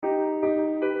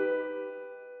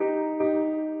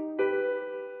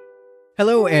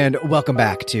Hello and welcome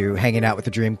back to Hanging Out with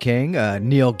the Dream King, a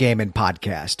Neil Gaiman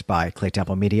podcast by Clay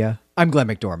Temple Media. I'm Glenn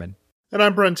McDorman. And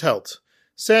I'm Brent Helt.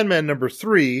 Sandman number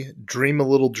 3, Dream a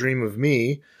Little Dream of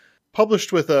Me,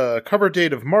 published with a cover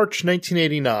date of March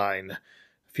 1989,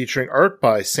 featuring art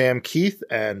by Sam Keith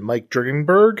and Mike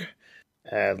Dringenberg,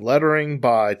 and lettering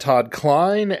by Todd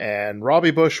Klein and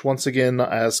Robbie Bush once again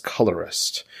as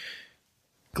colorist.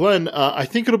 Glenn, I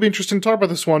think it'll be interesting to talk about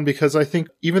this one because I think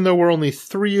even though we're only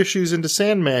 3 issues into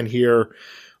Sandman here,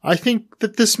 I think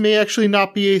that this may actually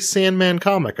not be a Sandman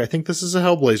comic. I think this is a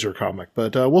Hellblazer comic,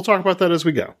 but we'll talk about that as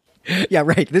we go. Yeah,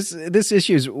 right. This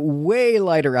issue is way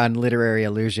lighter on literary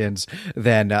allusions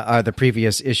than the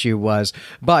previous issue was,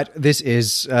 but this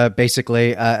is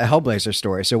basically a Hellblazer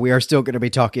story. So we are still going to be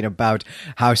talking about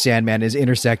how Sandman is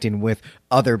intersecting with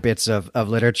other bits of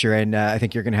literature, and I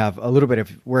think you're going to have a little bit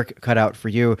of work cut out for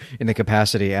you in the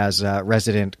capacity as a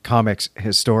resident comics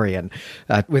historian.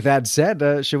 With that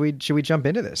said, should we jump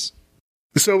into this?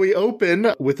 So we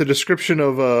open with a description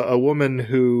of a woman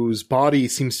whose body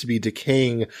seems to be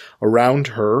decaying around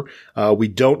her. We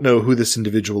don't know who this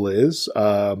individual is.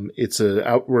 It's an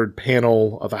outward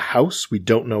panel of a house. We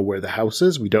don't know where the house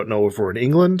is. We don't know if we're in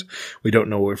England. We don't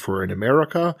know if we're in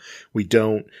America. We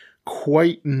don't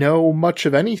quite know much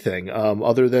of anything,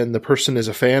 other than the person is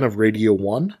a fan of Radio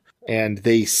 1, and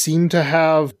they seem to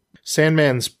have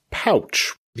Sandman's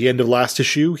pouch. The end of last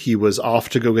issue, he was off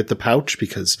to go get the pouch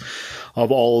because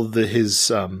of all of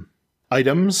his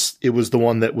items. It was the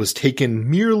one that was taken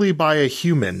merely by a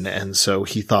human, and so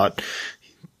he thought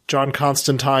John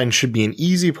Constantine should be an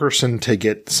easy person to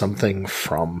get something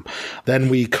from. Then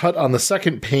we cut on the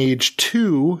second page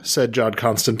to, said John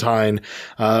Constantine,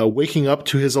 waking up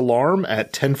to his alarm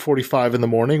at 10:45 in the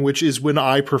morning, which is when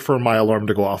I prefer my alarm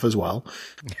to go off as well.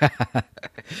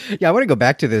 Yeah, I want to go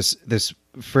back to this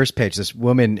first page, this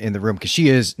woman in the room, because she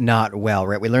is not well,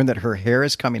 right? We learned that her hair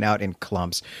is coming out in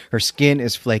clumps, her skin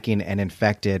is flaking and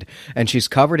infected, and she's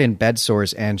covered in bed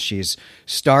sores and she's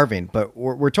starving. But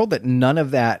we're told that none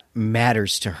of that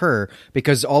matters to her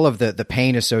because all of the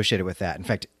pain associated with that, in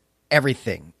fact,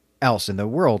 everything else in the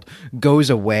world goes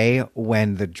away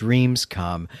when the dreams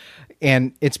come.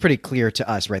 And it's pretty clear to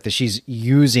us, right, that she's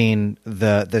using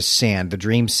the sand, the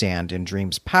dream sand in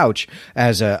Dream's pouch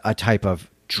as a type of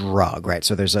drug, right?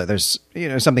 So there's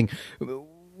something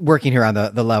working here on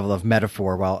the level of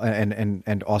metaphor, while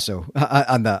and also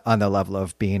on the level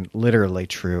of being literally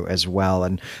true as well.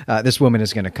 And this woman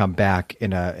is going to come back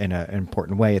in an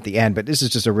important way at the end, but this is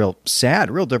just a real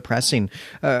sad, real depressing,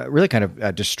 really kind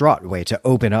of distraught way to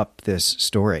open up this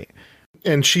story.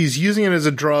 And she's using it as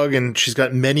a drug, and she's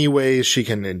got many ways she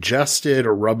can ingest it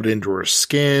or rub it into her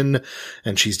skin.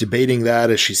 And she's debating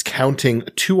that as she's counting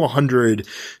to 100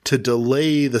 to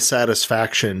delay the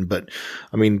satisfaction. But,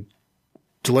 I mean,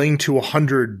 delaying to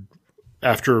 100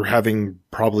 after having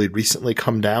probably recently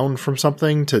come down from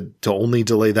something to only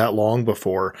delay that long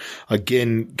before,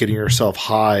 again, getting herself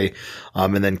high,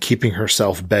 and then keeping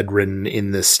herself bedridden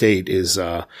in this state is,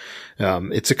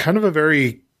 it's a kind of a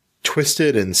very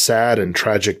twisted and sad and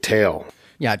tragic tale.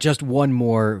 Yeah, just one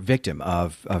more victim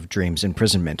of Dream's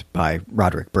imprisonment by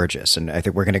Roderick Burgess. And I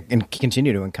think we're going to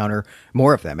continue to encounter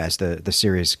more of them as the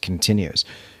series continues.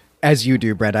 As you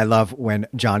do, Brent, I love when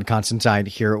John Constantine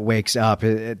here wakes up.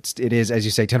 It is, as you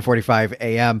say, 10:45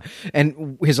 a.m.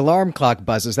 and his alarm clock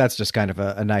buzzes. That's just kind of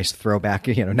a nice throwback,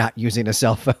 not using a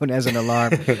cell phone as an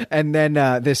alarm. And then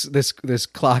this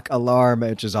clock alarm,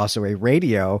 which is also a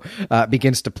radio,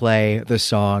 begins to play the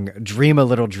song "Dream a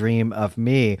Little Dream of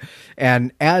Me."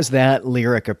 And as that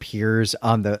lyric appears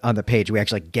on the page, we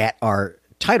actually get our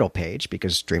title page,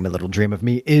 because Dream a Little Dream of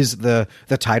Me is the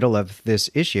title of this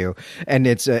issue. And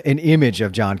it's an image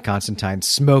of John Constantine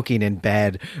smoking in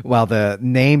bed while the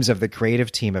names of the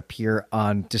creative team appear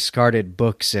on discarded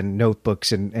books and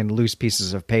notebooks and loose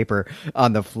pieces of paper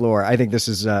on the floor. I think this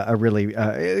is a really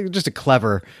just a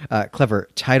clever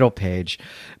title page.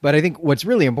 But I think what's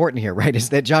really important here, right, is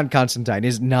that John Constantine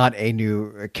is not a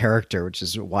new character, which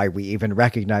is why we even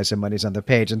recognize him when he's on the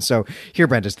page. And so here,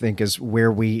 Brent, I think is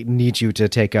where we need you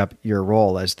to take up your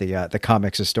role as the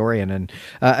comics historian and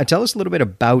tell us a little bit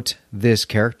about this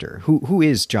character. Who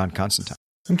is John Constantine?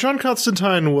 And John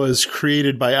Constantine was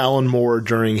created by Alan Moore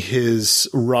during his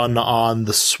run on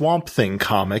the Swamp Thing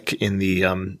comic in the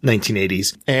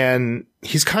 1980s. And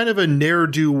he's kind of a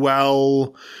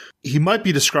ne'er-do-well. He might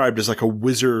be described as like a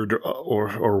wizard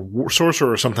or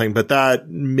sorcerer or something, but that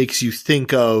makes you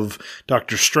think of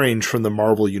Doctor Strange from the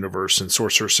Marvel Universe and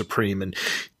Sorcerer Supreme. And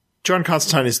John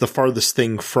Constantine is the farthest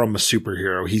thing from a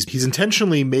superhero. He's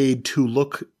intentionally made to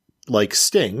look like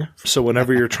Sting. So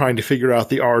whenever you're trying to figure out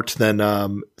the art,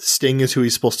 then Sting is who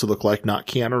he's supposed to look like, not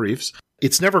Keanu Reeves.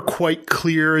 It's never quite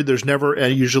clear. There's never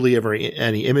usually ever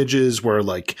any images where,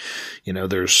 like, you know,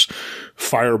 there's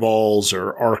fireballs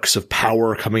or arcs of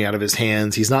power coming out of his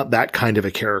hands. He's not that kind of a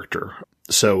character.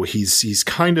 So he's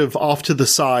kind of off to the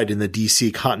side in the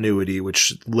DC continuity,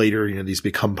 which later, you know, these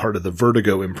become part of the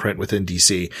Vertigo imprint within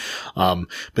DC.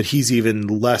 But he's even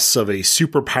less of a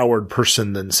super powered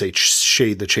person than, say,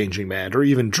 Shade the Changing Man or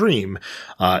even Dream,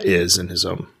 is in his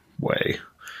own way.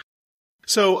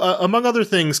 So, among other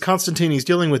things, Constantine, he's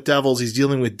dealing with devils, he's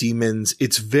dealing with demons.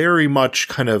 It's very much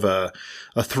kind of a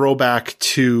throwback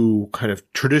to kind of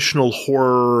traditional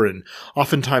horror and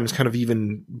oftentimes kind of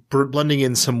even blending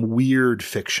in some weird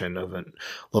fiction of an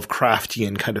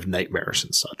Lovecraftian kind of nightmares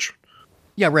and such.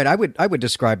 Yeah, right. I would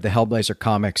describe the Hellblazer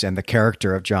comics and the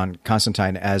character of John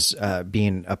Constantine as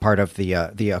being a part of the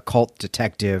occult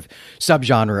detective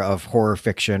subgenre of horror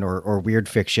fiction or weird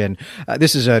fiction.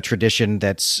 This is a tradition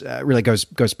that's really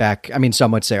goes back. I mean,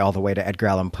 some would say all the way to Edgar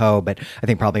Allan Poe, but I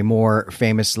think probably more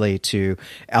famously to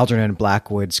Algernon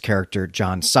Blackwood's character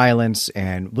John Silence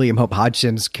and William Hope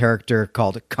Hodgson's character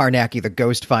called Carnacki the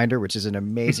Ghost Finder, which is an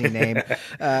amazing name.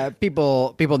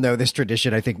 People know this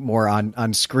tradition, I think, more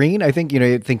on screen. I think, you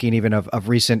know, thinking even of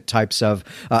recent types of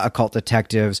occult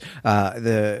detectives,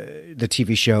 the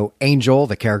TV show Angel,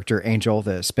 the character Angel,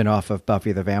 the spinoff of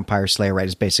Buffy the Vampire Slayer, right,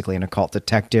 is basically an occult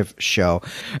detective show.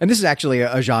 And this is actually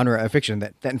a genre of fiction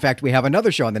that in fact we have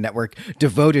another show on the network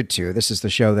devoted to. This is the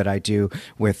show that I do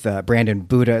with Brandon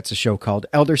Buddha. It's a show called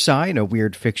Elder Sign, a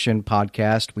weird fiction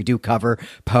podcast. We do cover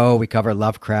Poe, we cover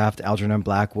Lovecraft, Algernon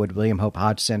Blackwood, William Hope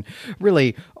Hodgson,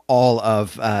 really all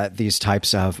of these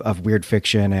types of weird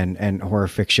fiction and horror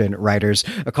fiction writers.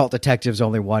 Occult detectives,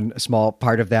 only one small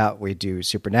part of that. We do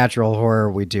supernatural horror.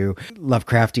 We do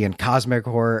Lovecraftian cosmic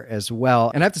horror as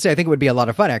well. And I have to say, I think it would be a lot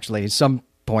of fun, actually, at some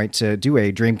point to do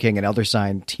a Dream King and Elder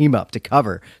Sign team up to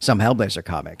cover some Hellblazer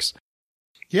comics.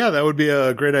 Yeah, that would be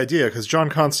a great idea, because John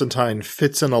Constantine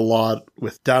fits in a lot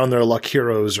with down on their luck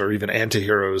heroes or even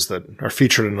anti-heroes that are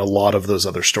featured in a lot of those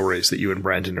other stories that you and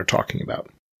Brandon are talking about.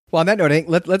 Well, on that note,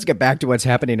 let's get back to what's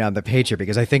happening on the page here,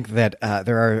 because I think that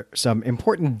there are some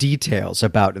important details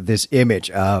about this image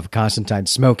of Constantine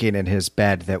smoking in his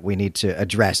bed that we need to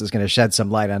address. It's going to shed some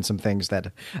light on some things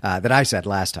that I said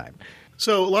last time.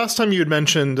 So last time you had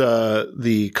mentioned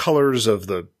the colors of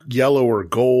the yellow or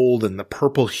gold and the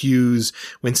purple hues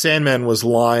when Sandman was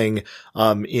lying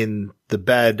in the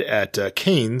bed at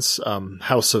Kane's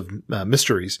House of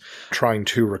Mysteries, trying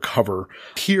to recover.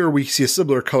 Here we see a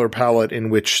similar color palette in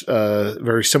which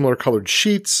very similar colored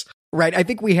sheets. Right. I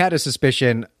think we had a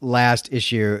suspicion last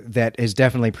issue that is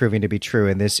definitely proving to be true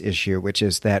in this issue, which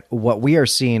is that what we are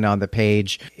seeing on the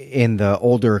page in the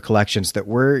older collections that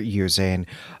we're using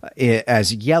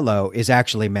as yellow is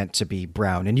actually meant to be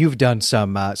brown. And you've done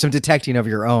some detecting of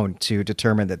your own to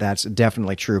determine that that's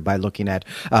definitely true by looking at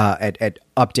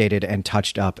updated and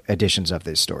touched up editions of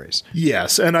these stories.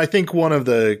 Yes. And I think one of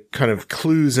the kind of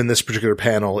clues in this particular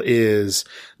panel is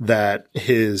that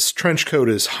his trench coat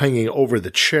is hanging over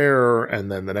the chair.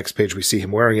 And then the next page we see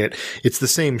him wearing it. It's the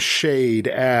same shade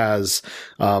as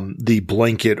the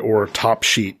blanket or top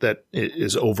sheet that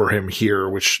is over him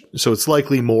here, so it's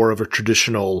likely more of a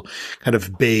traditional kind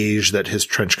of beige that his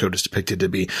trench coat is depicted to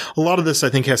be. A lot of this, I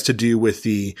think, has to do with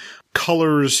the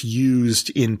colors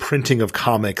used in printing of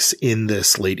comics in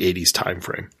this late 80s time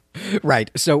frame. Right.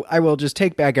 So I will just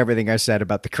take back everything I said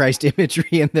about the Christ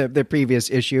imagery in the previous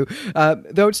issue,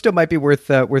 though it still might be worth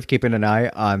keeping an eye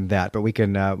on that. But we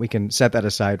can set that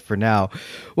aside for now.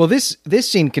 Well, this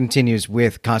scene continues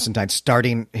with Constantine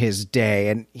starting his day,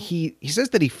 and he says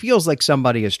that he feels like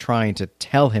somebody is trying to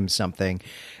tell him something,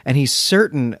 and he's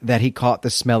certain that he caught the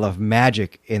smell of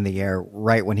magic in the air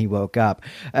right when he woke up.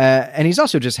 And he's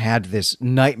also just had this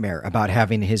nightmare about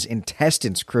having his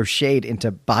intestines crocheted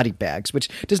into body bags, which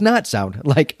does not sound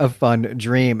like a fun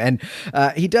dream. And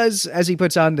he does, as he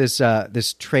puts on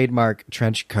this trademark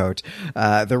trench coat,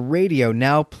 the radio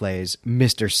now plays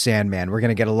Mr. Sandman. We're going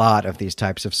to get a lot of these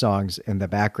types of songs in the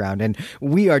background, and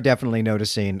we are definitely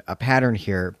noticing a pattern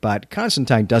here, but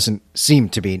Constantine doesn't seem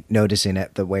to be noticing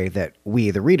it the way that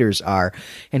we, the readers, are.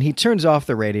 And he turns off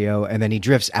the radio, and then he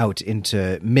drifts out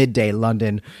into midday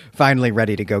London, finally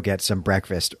ready to go get some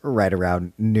breakfast right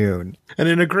around noon. And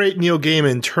in a great Neil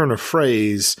Gaiman turn of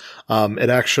phrase, it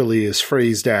actually is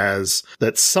phrased as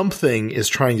that something is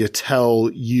trying to tell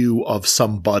you of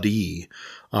somebody.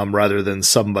 rather than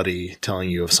somebody telling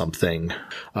you of something.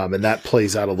 And that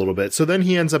plays out a little bit. So then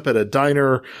he ends up at a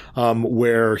diner,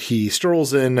 where he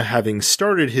strolls in having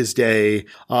started his day.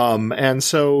 And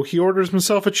so he orders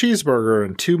himself a cheeseburger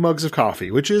and 2 mugs of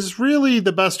coffee, which is really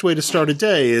the best way to start a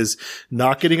day, is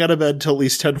not getting out of bed till at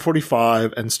least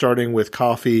 10:45 and starting with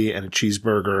coffee and a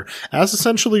cheeseburger as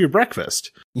essentially your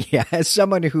breakfast. Yeah, as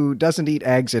someone who doesn't eat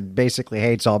eggs and basically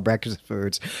hates all breakfast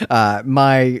foods,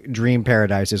 my dream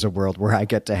paradise is a world where I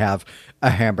get to have a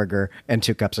hamburger and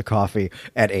 2 cups of coffee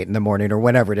at 8 in the morning or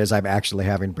whenever it is I'm actually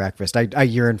having breakfast. I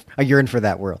yearn for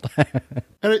that world.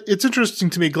 And it's interesting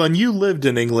to me, Glenn, you lived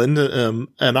in England,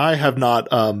 and I have not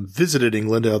visited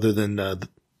England other than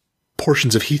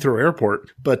portions of Heathrow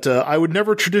Airport. But I would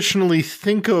never traditionally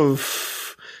think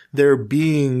of there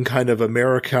being kind of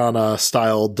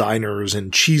Americana-style diners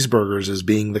and cheeseburgers as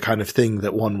being the kind of thing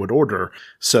that one would order.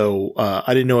 So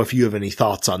I didn't know if you have any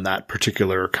thoughts on that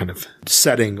particular kind of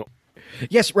setting.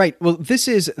 Yes, right. Well, this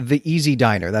is the Easy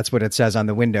Diner. That's what it says on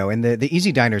the window. And the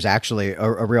Easy Diner is actually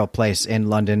a real place in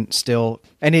London still.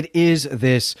 And it is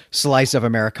this slice of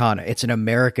Americana. It's an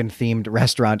American-themed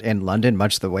restaurant in London,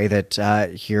 much the way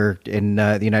that here in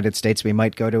the United States we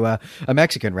might go to a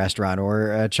Mexican restaurant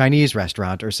or a Chinese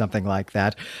restaurant or something like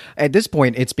that. At this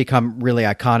point, it's become really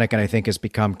iconic and I think has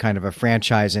become kind of a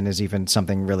franchise and is even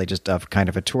something really just of kind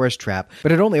of a tourist trap.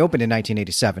 But it only opened in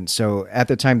 1987. So at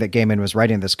the time that Gaiman was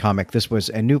writing this comic, this was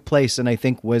a new place and I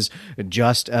think was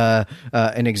just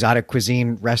an exotic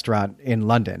cuisine restaurant in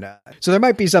London. So there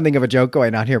might be something of a joke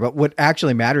going on here, but what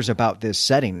actually matters about this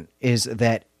setting is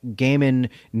that Gaiman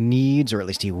needs, or at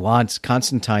least he wants,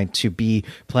 Constantine to be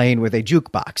playing with a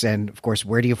jukebox. And of course,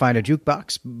 where do you find a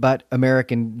jukebox but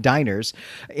American diners?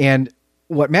 And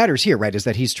what matters here, right, is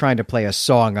that he's trying to play a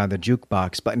song on the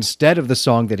jukebox, but instead of the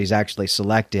song that he's actually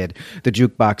selected, the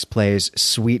jukebox plays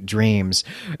Sweet Dreams.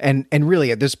 And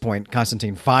really at this point,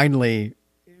 Constantine finally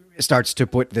starts to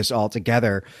put this all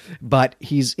together, but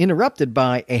he's interrupted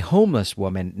by a homeless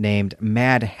woman named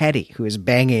Mad Hetty, who is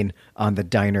banging on the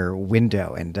diner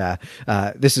window. And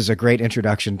this is a great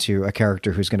introduction to a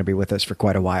character who's going to be with us for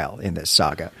quite a while in this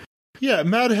saga. Yeah,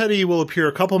 Mad Hetty will appear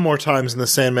a couple more times in the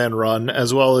Sandman run,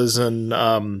 as well as in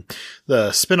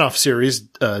the spin-off series,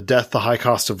 Death, the High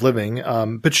Cost of Living.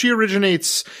 But she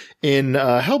originates in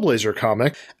Hellblazer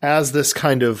comic as this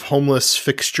kind of homeless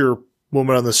fixture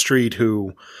woman on the street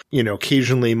who, you know,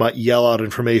 occasionally might yell out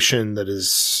information that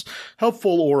is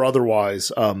helpful or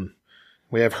otherwise.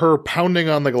 We have her pounding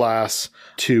on the glass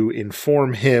to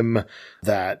inform him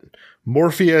that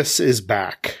Morpheus is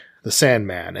back, the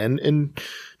Sandman. And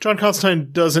John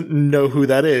Constantine doesn't know who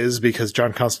that is because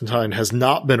John Constantine has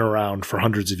not been around for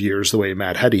hundreds of years the way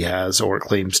Mad Hetty has, or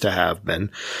claims to have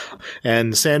been.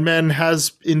 And Sandman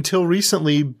has, until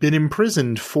recently, been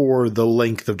imprisoned for the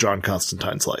length of John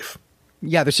Constantine's life.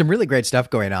 Yeah, there's some really great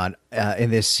stuff going on in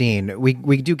this scene.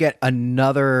 We do get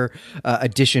another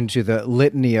addition to the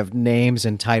litany of names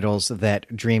and titles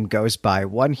that Dream goes by.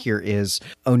 One here is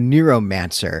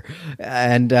Oniromancer,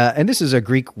 and this is a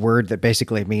Greek word that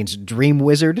basically means dream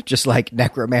wizard, just like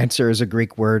necromancer is a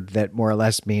Greek word that more or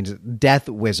less means death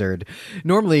wizard.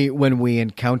 Normally, when we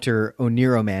encounter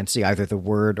oniromancy, either the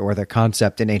word or the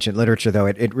concept in ancient literature, though,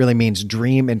 it really means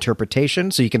dream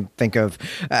interpretation. So you can think of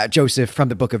Joseph from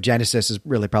the Book of Genesis is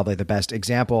really probably the best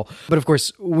example. But of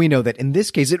course, we know that in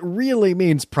this case, it really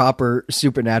means proper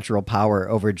supernatural power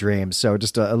over dreams. So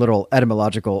just a little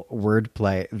etymological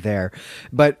wordplay there.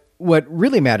 But what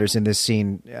really matters in this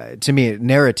scene, to me,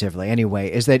 narratively anyway,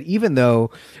 is that even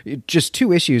though just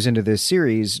 2 issues into this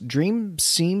series, Dream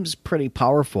seems pretty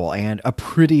powerful and a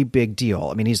pretty big deal.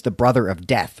 I mean, he's the brother of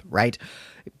Death, right?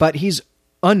 But he's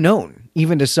unknown,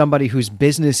 even to somebody whose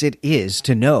business it is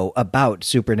to know about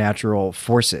supernatural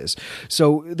forces.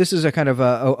 So this is a kind of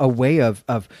a way of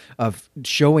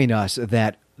showing us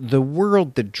that the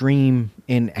world that Dream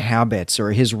inhabits,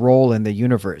 or his role in the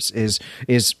universe, is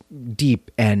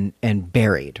deep and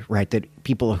buried, right? That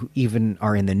people who even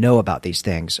are in the know about these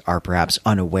things are perhaps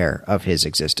unaware of his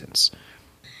existence.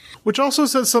 Which also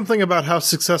says something about how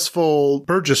successful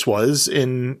Burgess was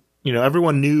in, you know,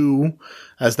 everyone knew,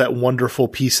 as that wonderful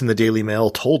piece in the Daily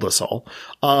Mail told us all,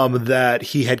 that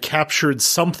he had captured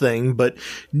something, but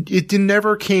it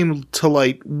never came to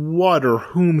light what or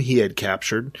whom he had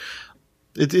captured.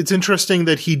 It's interesting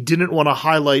that he didn't want to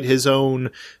highlight his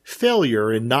own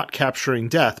failure in not capturing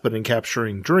Death, but in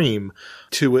capturing Dream,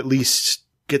 to at least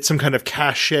get some kind of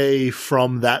cachet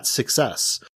from that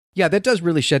success. Yeah, that does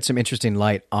really shed some interesting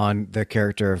light on the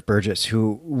character of Burgess,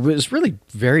 who was really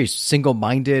very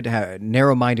single-minded,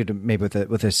 narrow-minded, maybe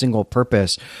with a single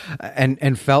purpose,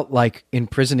 and felt like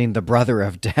imprisoning the brother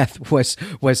of death was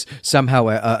somehow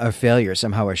a failure,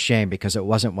 somehow a shame, because it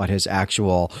wasn't what his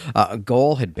actual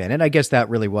goal had been. And I guess that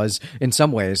really was, in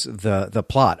some ways, the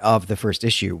plot of the first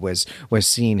issue was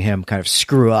seeing him kind of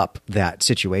screw up that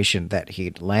situation that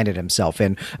he'd landed himself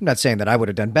in. I'm not saying that I would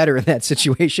have done better in that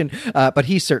situation, but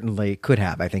he certainly could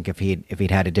have, I think, if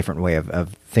he'd had a different way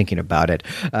of thinking about it.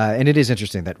 And it is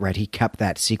interesting that, right, he kept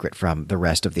that secret from the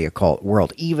rest of the occult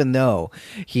world, even though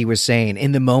he was saying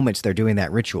in the moments they're doing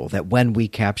that ritual that when we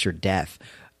capture death,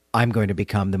 I'm going to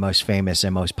become the most famous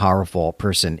and most powerful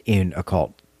person in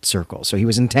occult circles. So he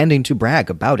was intending to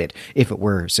brag about it if it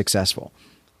were successful.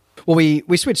 Well,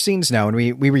 we switch scenes now, and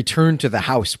we return to the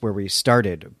house where we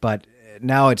started, but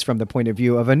now it's from the point of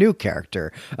view of a new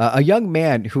character, a young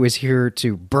man who is here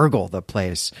to burgle the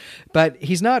place. But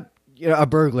he's not a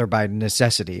burglar by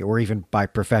necessity or even by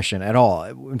profession at all.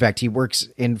 In fact, he works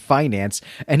in finance,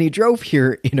 and he drove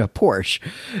here in a Porsche.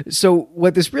 So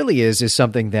what this really is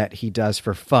something that he does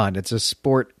for fun. It's a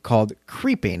sport called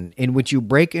creeping, in which you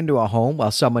break into a home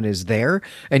while someone is there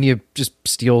and you just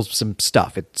steal some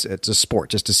stuff. It's a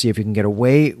sport just to see if you can get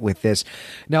away with this.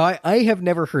 Now, I have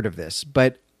never heard of this,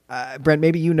 but Brent,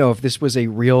 maybe you know if this was a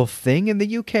real thing in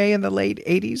the UK in the late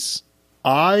 80s?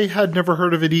 I had never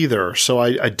heard of it either, so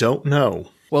I don't know.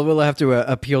 Well, we'll have to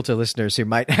appeal to listeners who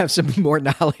might have some more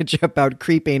knowledge about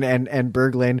creeping and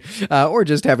burgling, or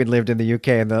just having lived in the UK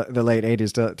in the late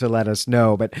 80s to let us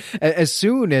know. But as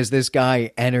soon as this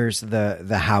guy enters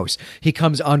the house, he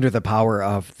comes under the power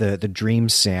of the dream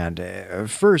sand.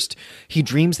 First, he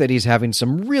dreams that he's having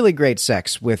some really great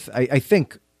sex with, I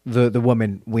think, the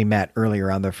woman we met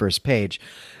earlier on the first page.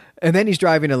 And then he's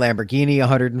driving a Lamborghini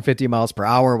 150 miles per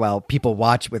hour while people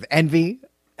watch with envy.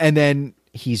 And then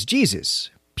he's Jesus,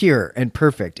 pure and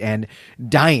perfect and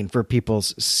dying for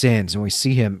people's sins. And we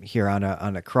see him here on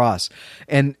a cross.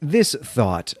 And this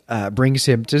thought brings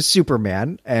him to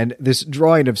Superman. And this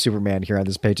drawing of Superman here on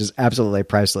this page is absolutely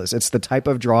priceless. It's the type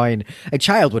of drawing a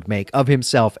child would make of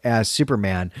himself as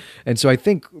Superman. And so I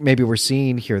think maybe we're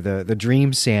seeing here the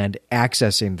dream sand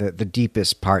accessing the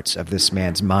deepest parts of this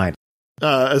man's mind.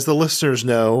 As the listeners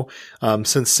know,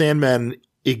 since Sandman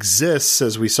exists,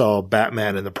 as we saw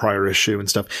Batman in the prior issue and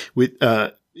stuff, with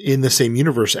in the same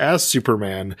universe as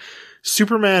Superman,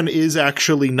 Superman is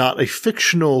actually not a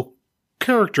fictional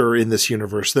character in this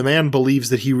universe. The man believes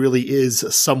that he really is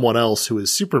someone else who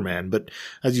is Superman. But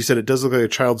as you said, it does look like a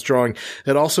child's drawing.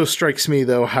 It also strikes me,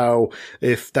 though, how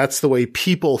if that's the way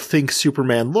people think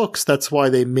Superman looks, that's why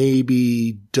they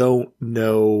maybe don't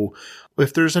know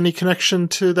if there's any connection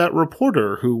to that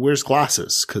reporter who wears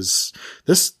glasses, because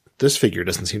this figure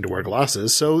doesn't seem to wear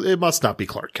glasses, so it must not be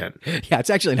Clark Kent. Yeah, it's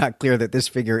actually not clear that this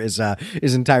figure is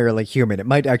entirely human. It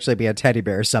might actually be a teddy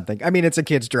bear or something. I mean, it's a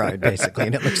kid's drawing, basically,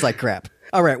 and it looks like crap.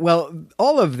 All right, well,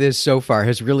 all of this so far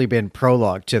has really been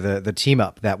prologue to the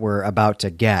team-up that we're about to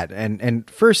get. And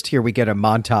first here we get a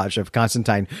montage of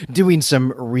Constantine doing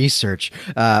some research,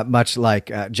 much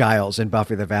like Giles in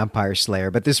Buffy the Vampire Slayer.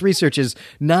 But this research is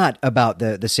not about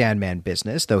the Sandman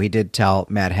business, though he did tell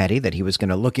Mad Hetty that he was going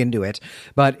to look into it.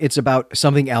 But it's about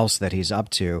something else that he's up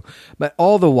to. But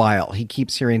all the while, he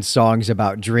keeps hearing songs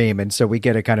about Dream, and so we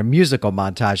get a kind of musical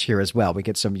montage here as well. We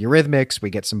get some Eurythmics, we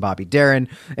get some Bobby Darin,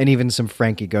 and even some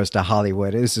Frankie Goes to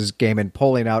Hollywood. This is Gaiman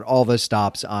pulling out all the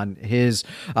stops on his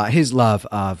love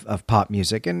of pop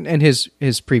music and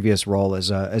his previous role as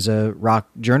a rock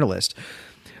journalist.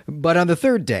 But on the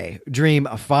third day, Dream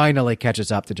finally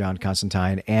catches up to John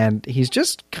Constantine, and he's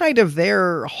just kind of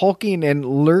there hulking and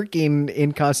lurking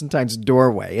in Constantine's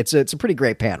doorway. It's a pretty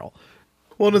great panel.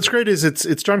 Well, and what's great is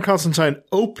it's John Constantine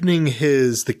opening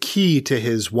the key to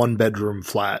his one-bedroom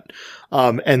flat,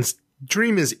 and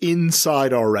Dream is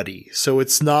inside already. So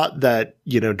it's not that,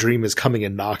 Dream is coming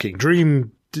and knocking.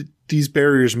 Dream, these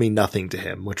barriers mean nothing to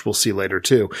him, which we'll see later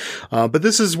too. But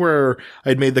this is where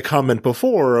I'd made the comment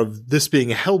before of this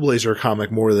being a Hellblazer comic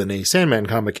more than a Sandman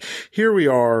comic. Here we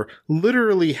are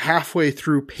literally halfway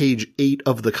through page 8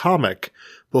 of the comic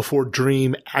before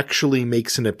Dream actually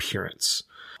makes an appearance.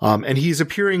 And he's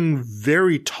appearing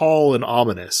very tall and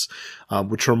ominous,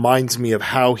 which reminds me of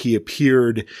how he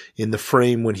appeared in the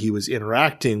frame when he was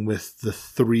interacting with the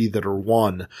three that are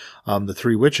one, the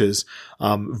three witches,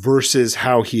 versus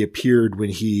how he appeared when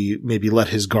he maybe let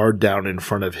his guard down in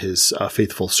front of his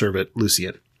faithful servant,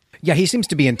 Lucien. Yeah, he seems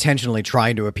to be intentionally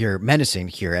trying to appear menacing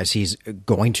here as he's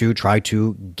going to try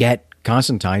to get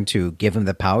Constantine to give him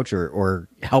the pouch or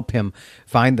help him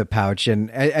find the pouch.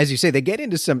 And as you say, they get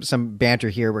into some banter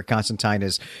here where Constantine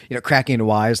is, cracking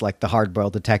wise like the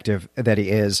hard-boiled detective that he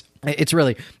is. It's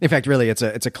really, in fact, really, it's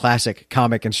a classic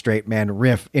comic and straight man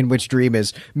riff in which Dream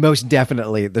is most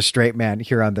definitely the straight man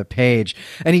here on the page.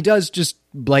 And he does just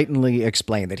blatantly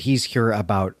explain that he's here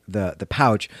about the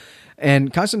pouch.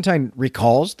 And Constantine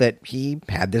recalls that he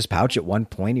had this pouch at one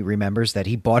point. He remembers that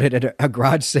he bought it at a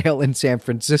garage sale in San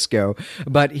Francisco,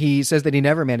 but he says that he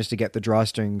never managed to get the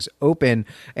drawstrings open,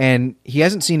 and he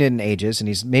hasn't seen it in ages, and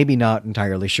he's maybe not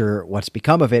entirely sure what's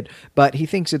become of it, but he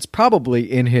thinks it's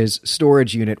probably in his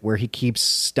storage unit where he keeps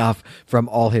stuff from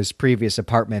all his previous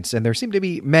apartments, and there seem to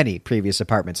be many previous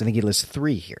apartments. I think he lists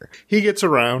 3 here. He gets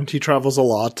around, he travels a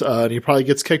lot, and he probably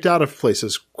gets kicked out of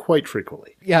places quite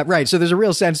frequently. Yeah, right. So there's a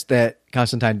real sense that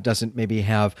Constantine doesn't maybe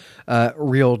have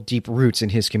real deep roots in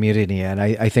his community. And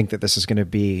I think that this is going to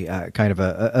be kind of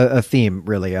a theme,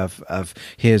 really, of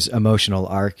his emotional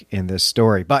arc in this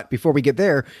story. But before we get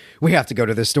there, we have to go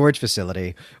to the storage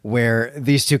facility where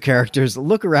these two characters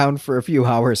look around for a few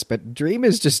hours, but Dream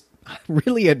is just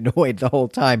really annoyed the whole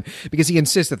time because he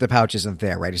insists that the pouch isn't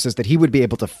there, right? He says that he would be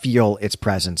able to feel its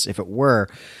presence if it were.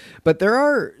 But there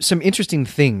are some interesting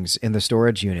things in the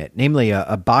storage unit, namely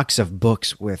a box of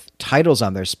books with titles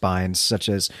on their spines, such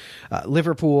as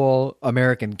Liverpool,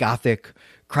 American Gothic,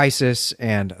 Crisis,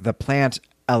 and The Plant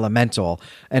Elemental.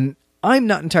 And I'm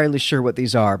not entirely sure what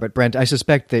these are, but Brent, I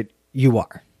suspect that you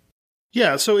are.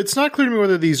 Yeah, so it's not clear to me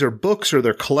whether these are books or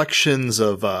they're collections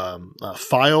of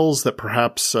files that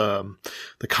perhaps the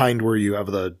kind where you have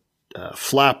the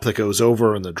flap that goes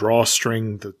over and the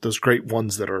drawstring, those great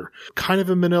ones that are kind of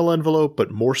a manila envelope,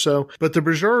 but more so. But the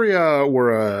Bergeria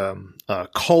were a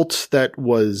cult that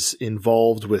was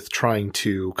involved with trying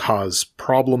to cause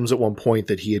problems at one point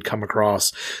that he had come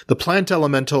across. The Plant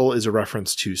Elemental is a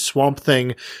reference to Swamp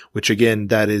Thing, which again,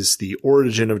 that is the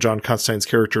origin of John Constantine's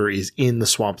character is in the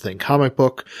Swamp Thing comic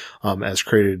book, as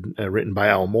created, written by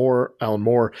Alan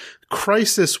Moore.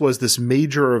 Crisis was this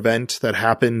major event that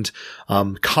happened,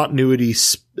 continuity,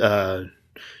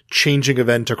 changing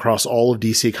event across all of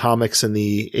DC Comics in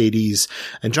the 80s.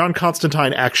 And John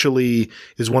Constantine actually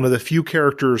is one of the few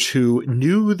characters who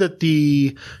knew that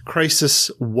the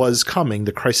crisis was coming,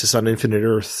 the Crisis on Infinite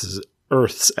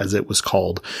Earths, as it was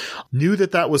called, knew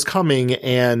that was coming,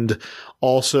 and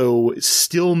also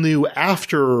still knew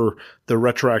after the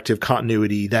retroactive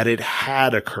continuity that it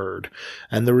had occurred.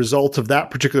 And the result of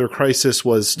that particular crisis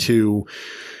was to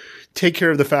take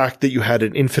care of the fact that you had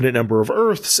an infinite number of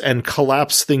Earths and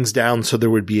collapse things down so there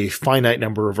would be a finite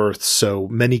number of Earths. So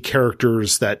many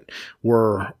characters that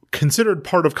were considered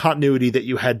part of continuity, that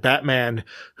you had Batman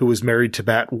who was married to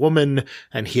Batwoman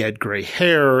and he had gray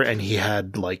hair and he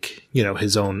had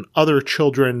his own other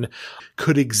children,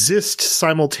 could exist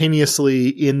simultaneously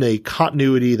in a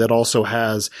continuity that also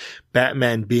has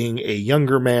Batman being a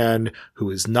younger man who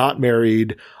is not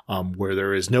married, where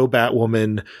there is no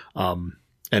Batwoman,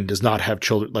 and does not have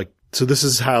children. So this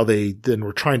is how they then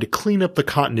were trying to clean up the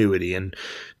continuity, and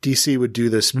DC would do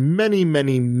this many,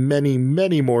 many, many,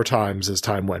 many more times as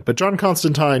time went. But John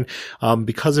Constantine,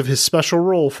 because of his special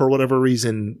role, for whatever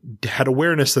reason, had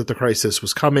awareness that the crisis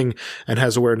was coming and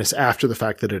has awareness after the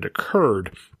fact that it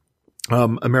occurred.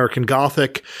 American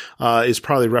Gothic is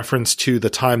probably reference to the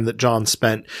time that John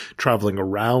spent traveling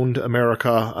around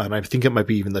America, and I think it might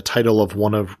be even the title of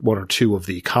one or two of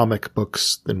the comic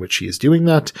books in which he is doing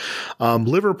that.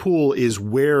 Liverpool is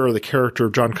where the character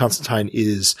of John Constantine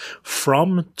is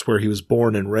from. It's where he was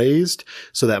born and raised,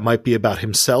 so that might be about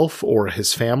himself or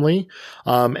his family.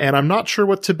 And I'm not sure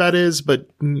what Tibet is, but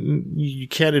you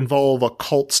can't involve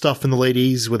occult stuff in the late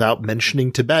 80s without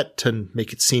mentioning Tibet to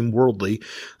make it seem worldly.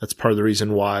 That's part of the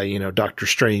reason why, Doctor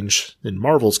Strange in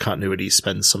Marvel's continuity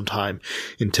spends some time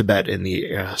in Tibet and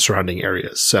the surrounding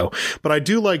areas. So, but I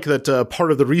do like that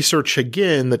part of the research,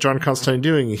 again, that John Constantine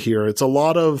doing here. It's a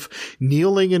lot of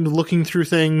kneeling and looking through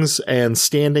things and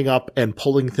standing up and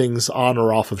pulling things on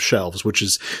or off of shelves, which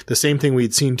is the same thing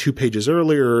we'd seen 2 pages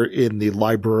earlier in the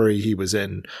library he was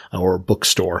in, or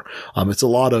bookstore. It's a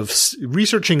lot of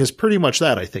researching is pretty much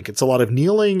that, I think. It's a lot of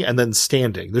kneeling and then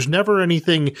standing. There's never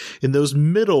anything in those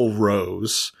middle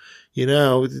rows.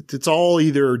 It's all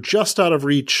either just out of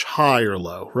reach, high or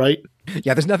low, right?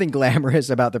 Yeah, there's nothing glamorous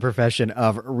about the profession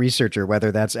of researcher,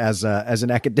 whether that's as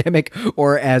an academic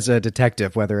or as a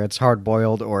detective, whether it's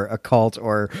hard-boiled or occult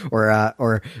or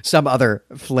some other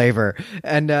flavor.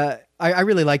 And I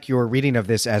really like your reading of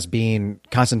this as being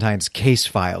Constantine's case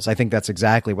files. I think that's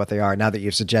exactly what they are. Now that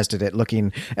you've suggested it,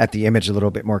 looking at the image a little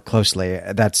bit more closely,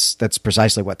 that's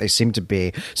precisely what they seem to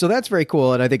be. So that's very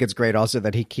cool. And I think it's great also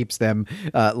that he keeps them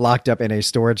locked up in a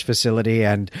storage facility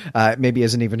and maybe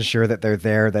isn't even sure that they're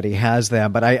there, that he has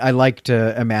them. But I like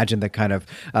to imagine the kind of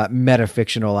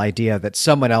metafictional idea that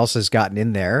someone else has gotten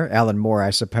in there, Alan Moore,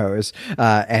 I suppose,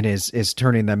 and is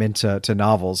turning them into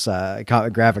novels,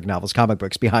 graphic novels, comic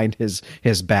books behind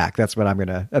his back. That's what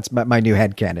that's my new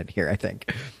headcanon here, I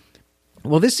think.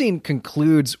 Well, this scene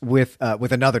concludes with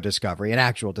another discovery, an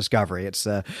actual discovery. It's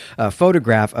a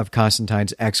photograph of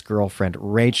Constantine's ex-girlfriend,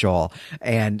 Rachel,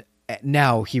 and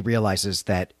now he realizes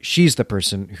that she's the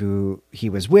person who he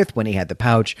was with when he had the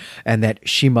pouch and that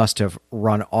she must have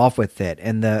run off with it.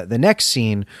 And the next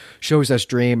scene shows us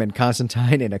Dream and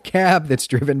Constantine in a cab that's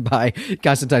driven by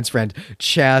Constantine's friend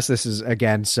Chas. This is,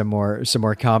 again, some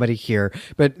more comedy here,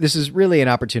 but this is really an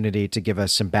opportunity to give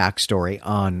us some backstory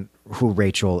on who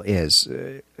Rachel is.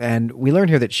 And we learn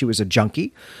here that she was a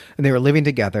junkie and they were living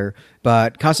together,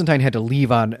 but Constantine had to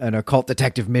leave on an occult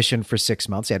detective mission for 6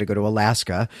 months. He had to go to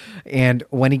Alaska. And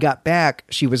when he got back,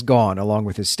 she was gone, along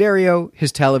with his stereo,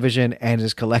 his television, and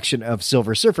his collection of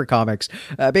Silver Surfer comics,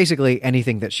 basically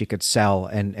anything that she could sell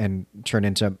and turn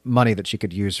into money that she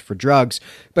could use for drugs.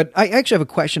 But I actually have a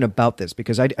question about this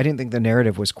because I didn't think the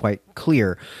narrative was quite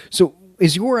clear. So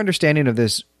is your understanding of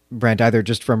this, Brent, either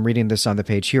just from reading this on the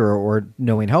page here or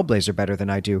knowing Hellblazer better than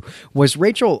I do, was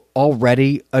Rachel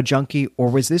already a junkie, or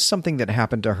was this something that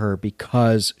happened to her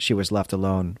because she was left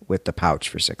alone with the pouch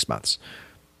for 6 months?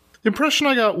 The impression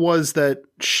I got was that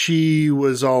she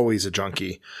was always a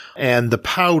junkie, and the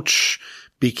pouch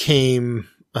became...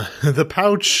 the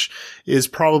pouch is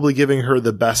probably giving her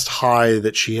the best high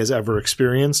that she has ever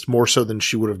experienced, more so than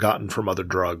she would have gotten from other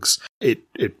drugs. It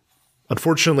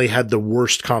unfortunately had the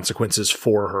worst consequences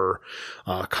for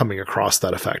her coming across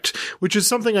that effect, which is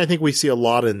something I think we see a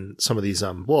lot in some of these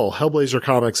Hellblazer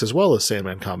comics as well as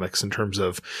Sandman comics, in terms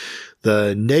of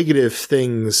the negative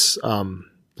things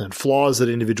and flaws that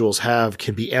individuals have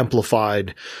can be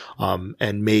amplified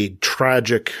and made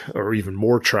tragic or even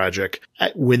more tragic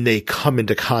when they come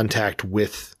into contact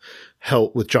with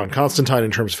John Constantine in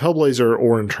terms of Hellblazer,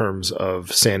 or in terms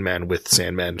of Sandman with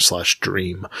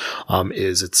Sandman/Dream.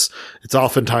 It's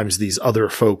oftentimes these other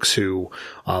folks who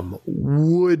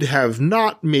would have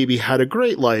not maybe had a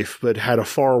great life, but had a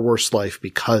far worse life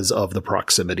because of the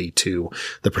proximity to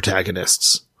the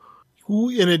protagonists.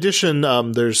 In addition,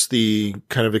 there's the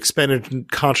kind of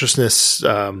expanded consciousness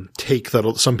take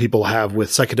that some people have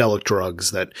with psychedelic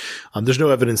drugs, that there's no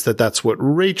evidence that that's what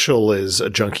Rachel is a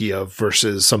junkie of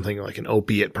versus something like an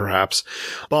opiate, perhaps.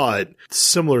 But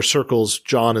similar circles,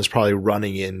 John is probably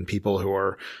running in people who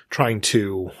are trying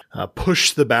to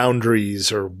push the boundaries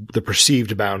or the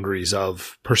perceived boundaries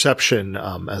of perception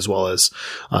as well as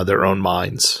their own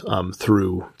minds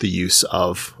through the use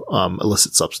of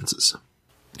illicit substances.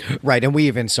 Right, and we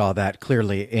even saw that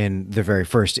clearly in the very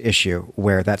first issue,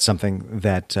 where that's something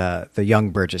that the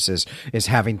young Burgess is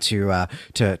having to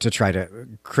try to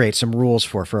create some rules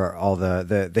for all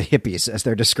the hippies, as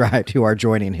they're described, who are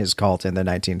joining his cult in the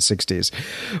 1960s.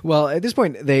 Well, at this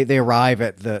point, they arrive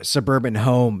at the suburban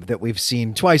home that we've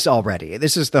seen twice already.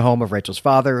 This is the home of Rachel's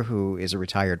father, who is a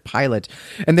retired pilot,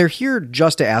 and they're here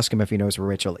just to ask him if he knows where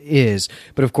Rachel is.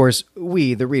 But of course,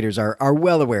 we, the readers, are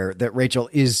well aware that Rachel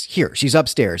is here. She's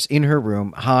upstairs in her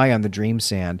room, high on the dream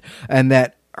sand, and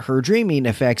that her dreaming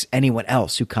affects anyone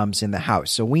else who comes in the house.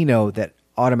 So we know that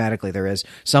automatically there is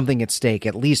something at stake,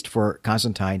 at least for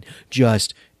Constantine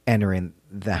just entering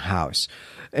the house.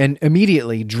 And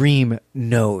immediately Dream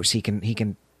knows he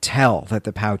can tell that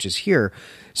the pouch is here.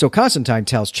 So Constantine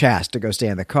tells Chas to go stay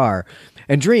in the car,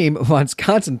 and Dream wants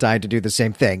Constantine to do the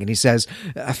same thing. And he says,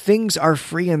 things are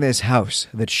free in this house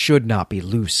that should not be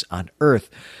loose on Earth.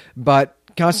 But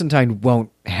Constantine won't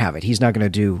have it. He's not going to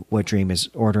do what Dream is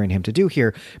ordering him to do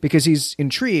here because he's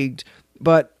intrigued,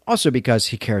 but also because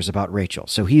he cares about Rachel.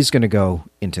 So he's going to go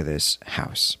into this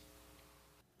house.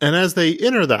 And as they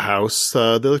enter the house,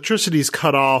 the electricity's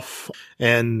cut off,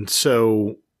 and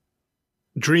so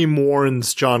Dream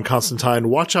warns John Constantine,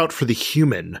 watch out for the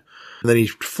human. And then he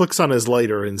flicks on his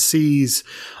lighter and sees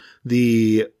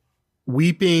the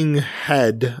weeping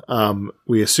head,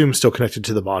 we assume still connected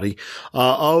to the body,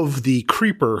 of the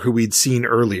creeper who we'd seen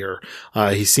earlier.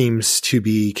 He seems to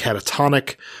be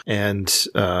catatonic and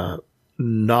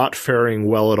not faring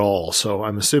well at all. So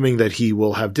I'm assuming that he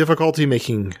will have difficulty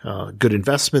making good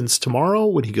investments tomorrow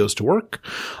when he goes to work,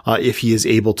 if he is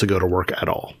able to go to work at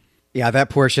all. Yeah, that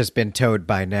Porsche's been towed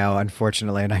by now,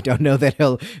 unfortunately, and I don't know that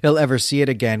he'll ever see it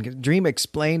again. Dream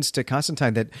explains to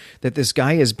Constantine that this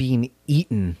guy is being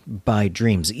eaten by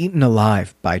dreams, eaten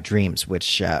alive by dreams,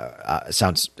 which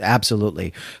sounds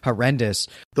absolutely horrendous.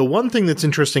 The one thing that's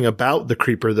interesting about the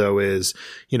Creeper, though, is,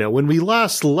 when we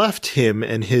last left him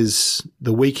and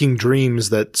the waking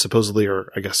dreams that supposedly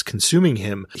are, I guess, consuming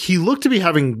him, he looked to be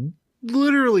having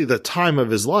literally the time of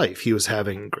his life. He was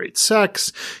having great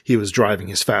sex. He was driving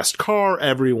his fast car.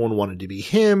 Everyone wanted to be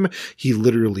him. He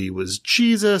literally was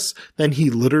Jesus. Then he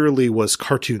literally was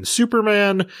cartoon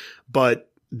Superman.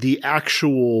 But the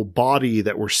actual body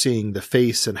that we're seeing, the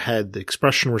face and head, the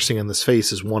expression we're seeing on this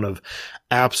face is one of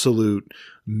absolute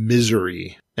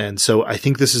misery. And so I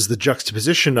think this is the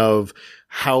juxtaposition of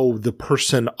how the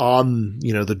person on,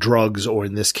 the drugs, or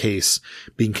in this case,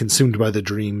 being consumed by the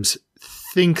dreams,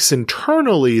 thinks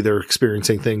internally they're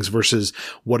experiencing things versus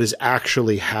what is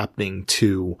actually happening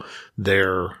to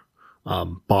their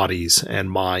bodies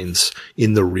and minds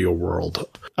in the real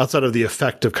world, outside of the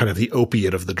effect of kind of the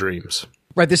opiate of the dreams.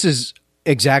 Right. This is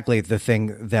exactly the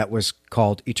thing that was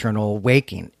called eternal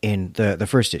waking in the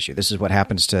first issue. This is what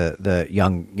happens to the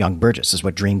young Burgess. This is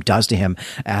what Dream does to him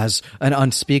as an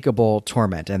unspeakable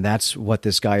torment, and that's what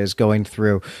this guy is going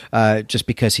through just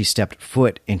because he stepped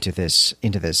foot into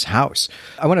this house.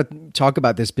 I want to talk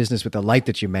about this business with the light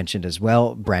that you mentioned as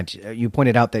well, Brent. You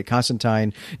pointed out that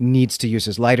Constantine needs to use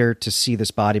his lighter to see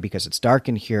this body because it's dark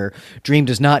in here. Dream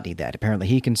does not need that. Apparently,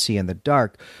 he can see in the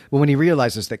dark. But when he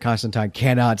realizes that Constantine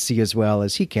cannot see as well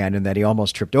as he can, and that he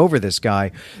almost tripped over this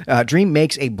guy, Dream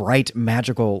makes a bright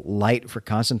magical light for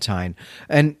Constantine.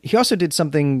 And he also did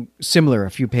something similar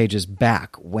a few pages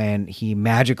back when he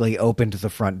magically opened the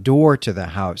front door to the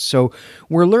house. So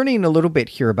we're learning a little bit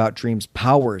here about Dream's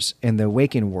powers in the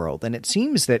waking world, and it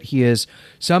seems that he is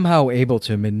somehow able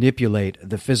to manipulate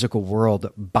the physical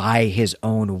world by his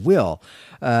own will.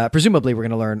 Presumably, we're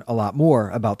going to learn a lot more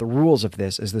about the rules of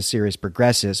this as the series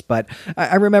progresses. But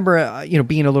I remember,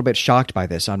 being a little bit shocked by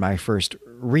this on my first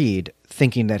read,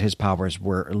 thinking that his powers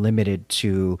were limited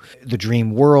to the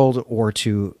dream world or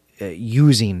to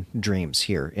using dreams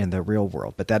here in the real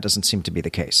world. But that doesn't seem to be the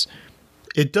case.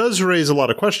 It does raise a lot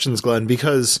of questions, Glenn,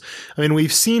 because,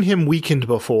 we've seen him weakened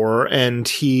before, and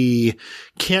he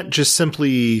can't just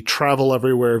simply travel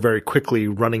everywhere very quickly,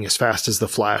 running as fast as the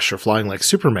Flash or flying like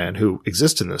Superman, who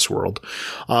exist in this world.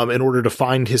 In order to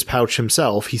find his pouch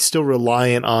himself, he's still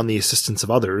reliant on the assistance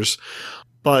of others.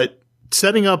 But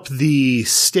setting up the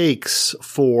stakes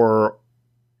for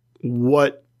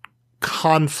what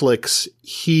conflicts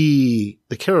the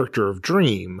character of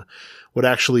Dream, would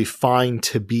actually find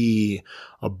to be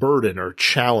a burden or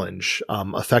challenge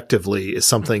effectively is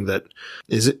something that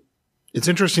it's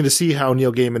interesting to see how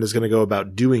Neil Gaiman is going to go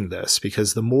about doing this,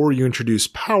 because the more you introduce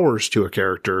powers to a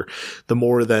character, the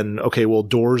more then, okay, well,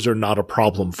 doors are not a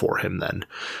problem for him then.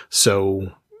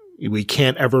 So we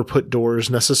can't ever put doors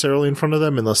necessarily in front of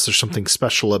them unless there's something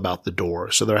special about the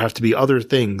door. So there have to be other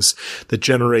things that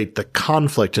generate the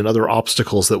conflict and other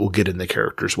obstacles that will get in the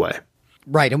character's way.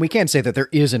 Right, and we can say that there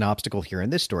is an obstacle here in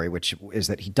this story, which is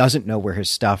that he doesn't know where his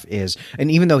stuff is.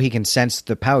 And even though he can sense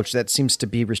the pouch, that seems to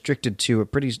be restricted to a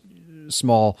pretty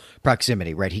small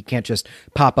proximity, right? He can't just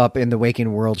pop up in the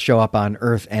waking world, show up on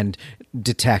Earth, and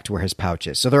detect where his pouch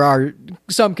is. So there are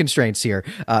some constraints here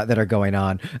that are going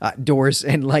on. Doors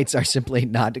and lights are simply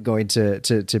not going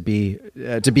to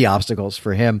be obstacles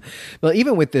for him. But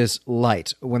even with this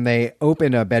light, when they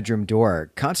open a bedroom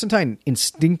door, Constantine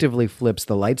instinctively flips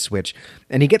the light switch,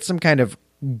 and he gets some kind of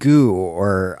goo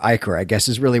or ichor, I guess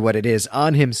is really what it is,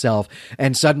 on himself,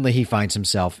 and suddenly he finds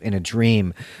himself in a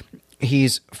dream.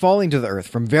 He's falling to the earth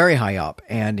from very high up,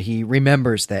 and he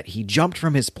remembers that he jumped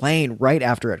from his plane right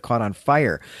after it caught on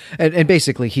fire. And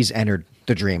basically, he's entered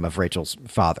the dream of Rachel's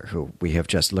father, who we have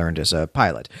just learned is a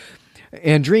pilot.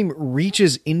 And Dream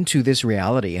reaches into this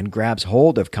reality and grabs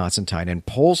hold of Constantine and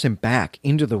pulls him back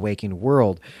into the waking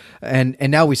world. And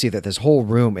now we see that this whole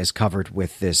room is covered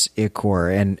with this ichor.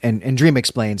 And Dream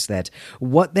explains that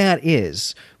what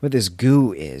this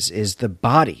goo is the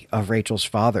body of Rachel's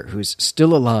father, who's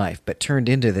still alive, but turned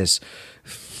into this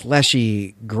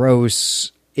fleshy,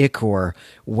 gross ichor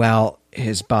while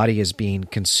his body is being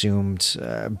consumed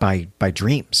by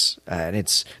dreams. And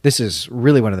this is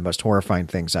really one of the most horrifying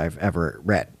things I've ever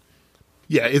read.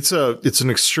 Yeah, it's an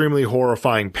extremely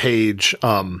horrifying page,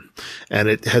 and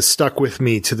it has stuck with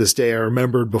me to this day. I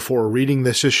remembered before reading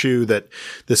this issue that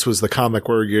this was the comic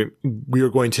where we are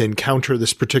going to encounter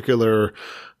this particular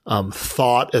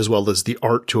thought as well as the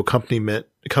art to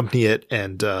accompany it,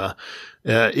 and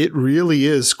it really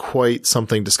is quite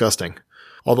something disgusting.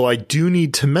 Although I do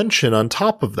need to mention on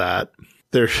top of that,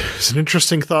 there's an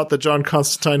interesting thought that John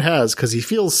Constantine has, because he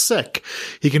feels sick.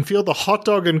 He can feel the hot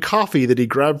dog and coffee that he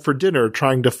grabbed for dinner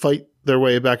trying to fight their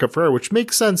way back up for air, which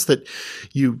makes sense that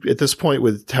you, at this point,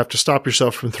 would have to stop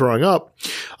yourself from throwing up.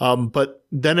 But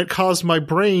then it caused my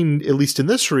brain, at least in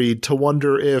this read, to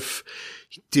wonder if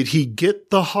did he get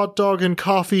the hot dog and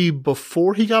coffee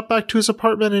before he got back to his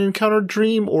apartment and encountered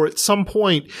Dream? Or at some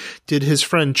point, did his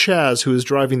friend Chaz, who was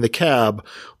driving the cab,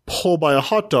 pull by a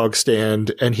hot dog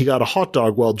stand and he got a hot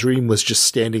dog while Dream was just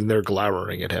standing there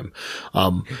glowering at him?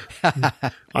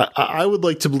 I would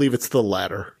like to believe it's the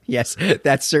latter. Yes,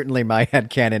 that's certainly my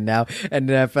headcanon now. And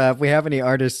if we have any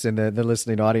artists in the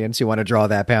listening audience who want to draw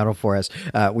that panel for us,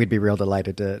 we'd be real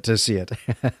delighted to see it.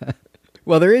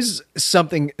 Well, there is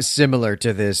something similar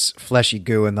to this fleshy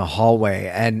goo in the hallway,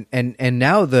 and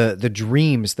now the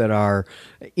dreams that are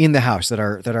in the house that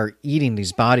are eating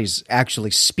these bodies actually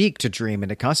speak to Dream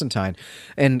and to Constantine,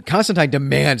 and Constantine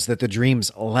demands that the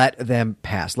dreams let them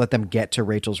pass, let them get to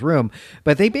Rachel's room,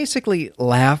 but they basically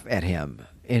laugh at him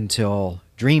until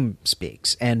Dream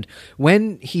speaks. And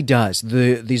when he does,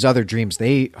 these other dreams,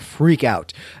 they freak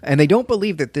out. And they don't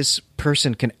believe that this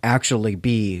person can actually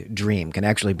be Dream, can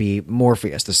actually be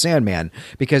Morpheus, the Sandman,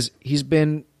 because he's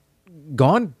been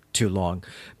gone too long.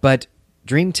 But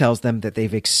Dream tells them that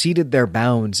they've exceeded their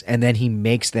bounds, and then he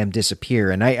makes them disappear.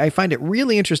 And I find it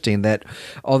really interesting that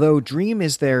although Dream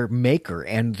is their maker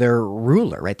and their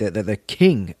ruler, right, the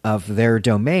king of their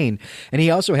domain, and he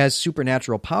also has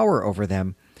supernatural power over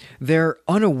them, they're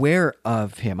unaware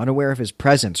of him, unaware of his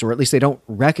presence, or at least they don't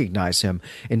recognize him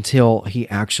until he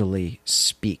actually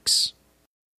speaks.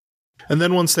 And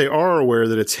then once they are aware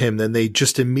that it's him, then they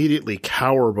just immediately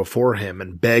cower before him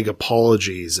and beg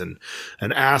apologies and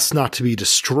ask not to be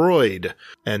destroyed.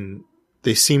 And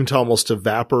they seem to almost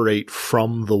evaporate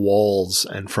from the walls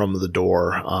and from the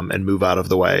door, and move out of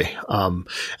the way. And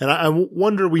I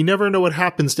wonder, we never know what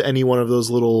happens to any one of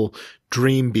those little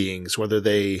dream beings, whether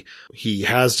he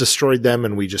has destroyed them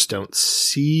and we just don't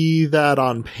see that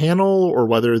on panel, or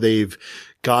whether they've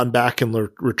gone back and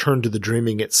returned to the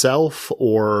dreaming itself,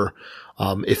 or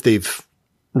if they've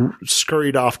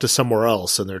scurried off to somewhere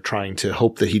else and they're trying to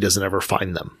hope that he doesn't ever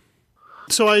find them.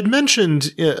 So I had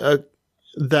mentioned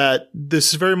that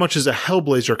this very much is a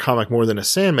Hellblazer comic more than a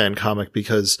Sandman comic,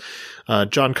 because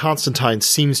John Constantine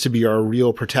seems to be our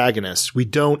real protagonist. We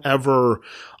don't ever,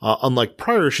 unlike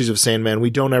prior issues of Sandman,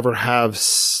 we don't ever have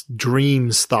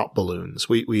Dream's thought balloons.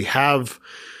 We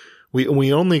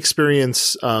only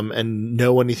experience and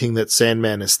know anything that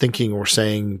Sandman is thinking or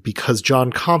saying because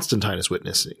John Constantine is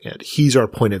witnessing it. He's our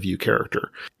point of view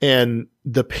character. And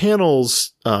the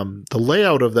panels, the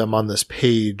layout of them on this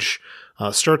page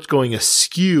starts going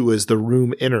askew as the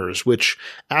room enters, which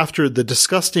after the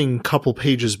disgusting couple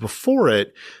pages before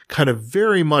it kind of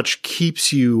very much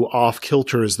keeps you off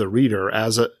kilter as the reader,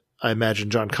 I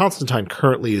imagine John Constantine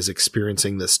currently is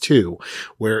experiencing this too,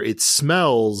 where it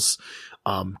smells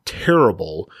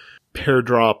terrible. Pear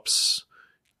drops,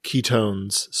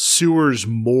 ketones, sewers,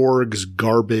 morgues,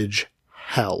 garbage,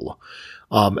 hell.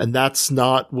 And that's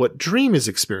not what Dream is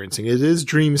experiencing. It is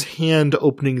Dream's hand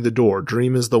opening the door.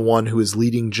 Dream is the one who is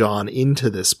leading John into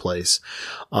this place,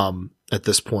 at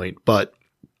this point. But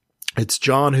it's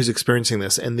John who's experiencing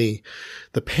this. And the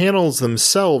panels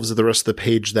themselves of the rest of the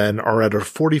page then are at a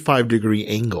 45-degree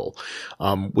angle,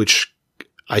 which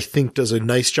I think does a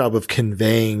nice job of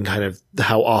conveying kind of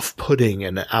how off-putting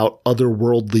and how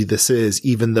otherworldly this is,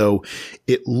 even though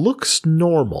it looks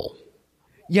normal.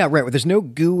 Yeah, right. Well, there's no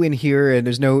goo in here, and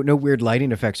there's no weird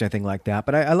lighting effects or anything like that.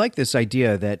 But I like this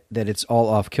idea that it's all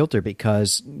off kilter,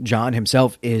 because John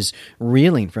himself is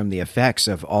reeling from the effects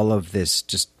of all of this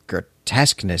just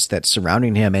grotesqueness that's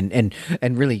surrounding him, and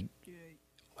really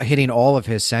hitting all of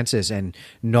his senses and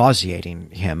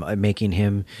nauseating him, making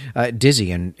him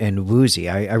dizzy and woozy.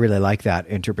 I really like that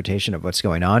interpretation of what's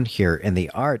going on here in the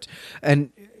art. And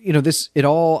it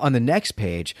all on the next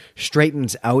page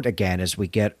straightens out again as we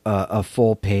get a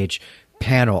full page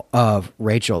panel of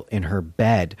Rachel in her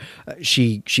bed.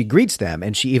 She greets them,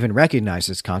 and she even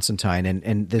recognizes Constantine,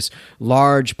 and this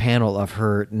large panel of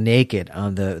her naked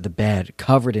on the bed,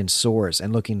 covered in sores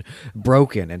and looking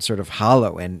broken and sort of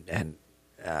hollow and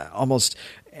almost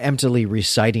emptily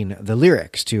reciting the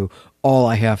lyrics to "All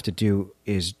I Have to Do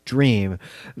Is Dream."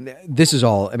 This is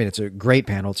all, it's a great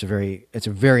panel. It's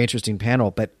a very interesting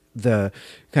panel, but the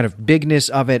kind of bigness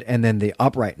of it and then the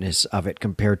uprightness of it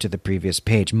compared to the previous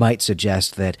page might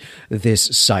suggest that this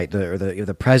sight,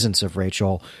 the presence of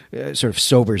Rachel, sort of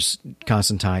sobers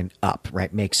Constantine up,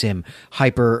 right? Makes him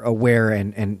hyper aware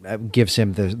and gives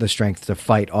him the strength to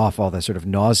fight off all the sort of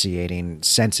nauseating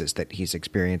senses that he's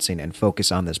experiencing and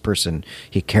focus on this person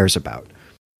he cares about.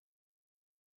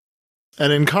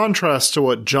 And in contrast to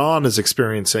what John is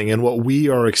experiencing and what we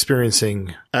are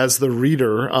experiencing as the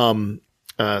reader,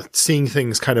 seeing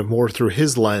things kind of more through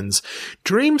his lens,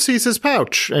 Dream sees his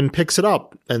pouch and picks it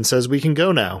up and says, we can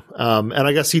go now. And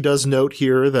I guess he does note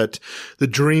here that the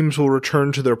dreams will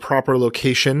return to their proper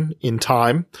location in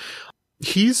time.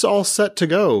 He's all set to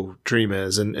go, Dream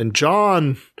is. And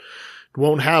John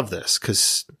won't have this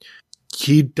because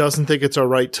he doesn't think it's all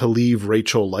right to leave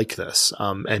Rachel like this.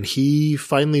 And he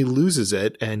finally loses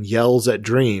it and yells at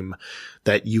Dream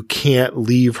that you can't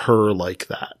leave her like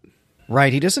that.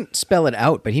 Right. He doesn't spell it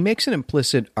out, but he makes an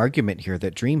implicit argument here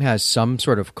that Dream has some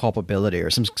sort of culpability or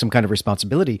some kind of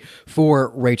responsibility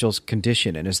for Rachel's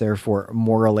condition and is therefore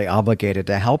morally obligated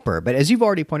to help her. But as you've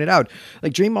already pointed out,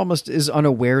 like Dream almost is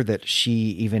unaware that she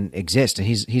even exists. And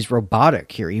he's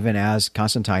robotic here, even as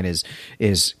Constantine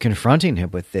is confronting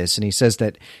him with this. And he says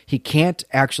that he can't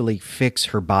actually fix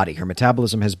her body. Her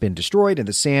metabolism has been destroyed and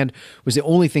the sand was the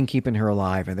only thing keeping her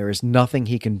alive. And there is nothing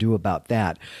he can do about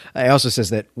that. He also says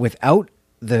that without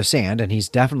the sand, and he's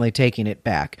definitely taking it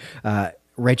back,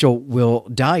 Rachel will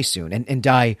die soon and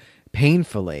die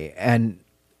painfully. And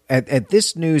at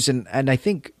this news, and I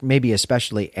think maybe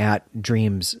especially at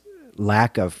Dream's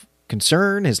lack of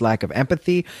concern, his lack of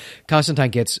empathy, Constantine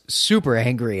gets super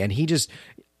angry and he just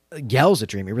yells at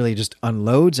Dream. He really just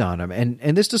unloads on him.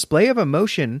 And this display of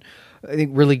emotion, I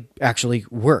think, really actually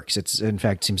works. It's, in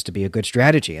fact, seems to be a good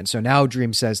strategy. And so now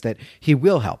Dream says that he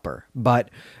will help her,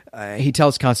 but he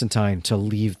tells Constantine to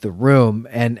leave the room.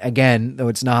 And again, though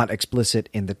it's not explicit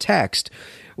in the text,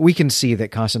 we can see that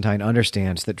Constantine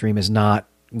understands that Dream is not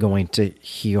going to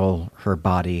heal her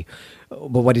body.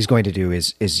 But what he's going to do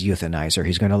is euthanize her.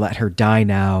 He's going to let her die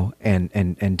now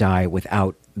and die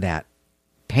without that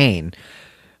pain.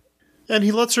 And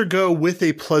he lets her go with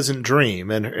a pleasant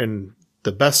dream. And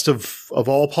the best of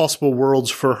all possible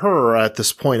worlds for her at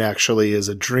this point actually is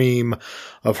a dream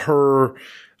of her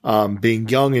being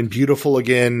young and beautiful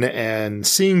again and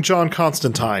seeing John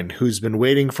Constantine, who's been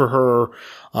waiting for her,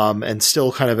 and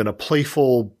still kind of in a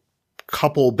playful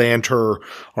couple banter,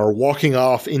 are walking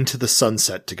off into the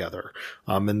sunset together.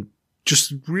 And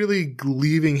just really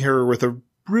leaving her with a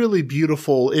really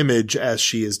beautiful image as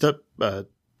she is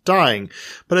dying.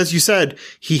 But as you said,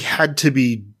 he had to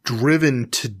be driven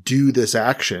to do this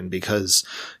action because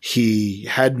he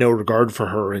had no regard for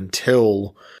her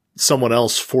until someone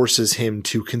else forces him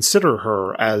to consider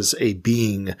her as a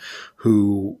being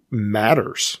who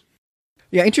matters.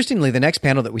 Yeah, interestingly, the next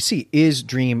panel that we see is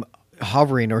Dream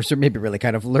hovering, or maybe really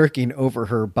kind of lurking over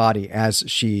her body as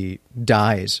she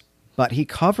dies. But he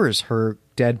covers her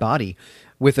dead body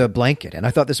with a blanket. And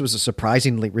I thought this was a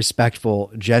surprisingly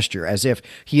respectful gesture, as if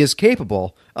he is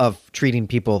capable of treating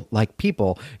people like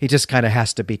people. He just kind of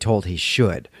has to be told he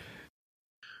should.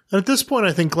 And at this point,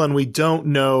 I think, Glenn, we don't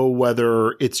know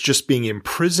whether it's just being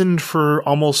imprisoned for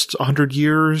almost 100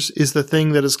 years is the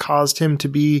thing that has caused him to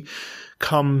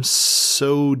become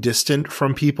so distant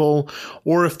from people,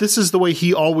 or if this is the way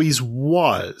he always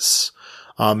was.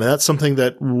 And that's something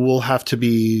that we'll have to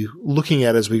be looking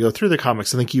at as we go through the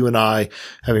comics. I think you and I,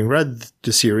 having read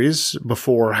the series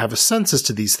before, have a sense as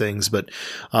to these things. But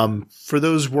for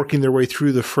those working their way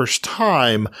through the first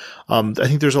time, I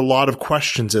think there's a lot of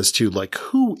questions as to, like,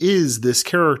 who is this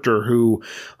character who,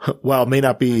 while may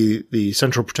not be the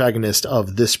central protagonist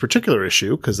of this particular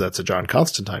issue, because that's a John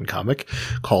Constantine comic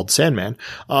called Sandman,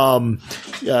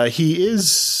 he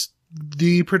is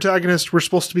the protagonist we're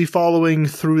supposed to be following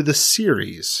through the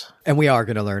series. And we are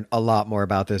going to learn a lot more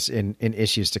about this in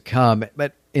issues to come.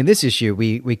 But in this issue,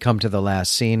 we come to the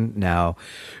last scene now.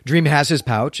 Dream has his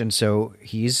pouch, and so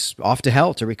he's off to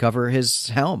hell to recover his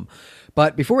helm.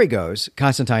 But before he goes,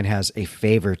 Constantine has a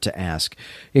favor to ask.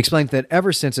 He explains that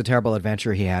ever since a terrible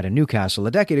adventure he had in Newcastle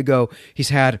a decade ago, he's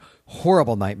had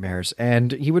horrible nightmares,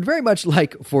 and he would very much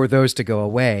like for those to go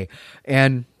away.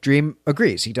 And Dream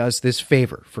agrees. He does this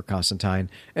favor for Constantine,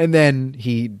 and then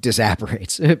he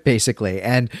disapparates, basically.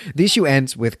 And the issue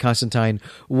ends with Constantine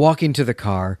walking to the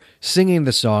car, singing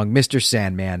the song Mr.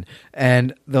 Sandman,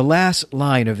 and the last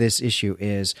line of this issue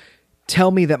is,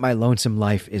 "Tell me that my lonesome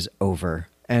life is over."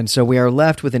 And so we are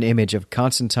left with an image of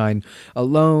Constantine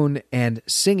alone and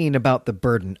singing about the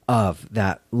burden of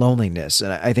that loneliness.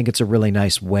 And I think it's a really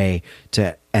nice way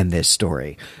to end this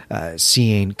story,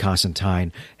 seeing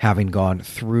Constantine having gone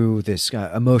through this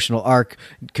emotional arc,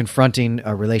 confronting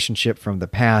a relationship from the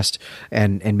past,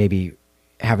 and maybe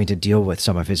having to deal with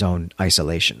some of his own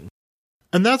isolation.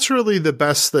 And that's really the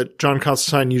best that John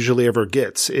Constantine usually ever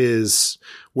gets, is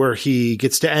where he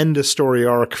gets to end a story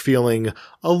arc feeling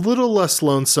a little less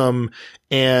lonesome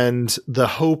and the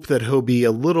hope that he'll be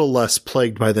a little less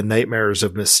plagued by the nightmares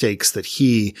of mistakes that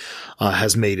he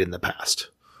has made in the past.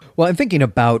 Well, I'm thinking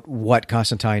about what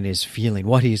Constantine is feeling,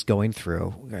 what he's going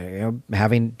through,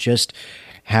 having just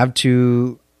had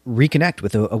to reconnect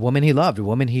with a woman he loved, a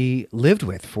woman he lived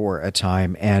with for a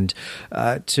time, and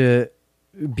to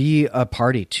be a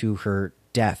party to her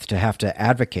death, to have to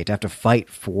advocate, to have to fight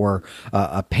for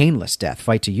a painless death,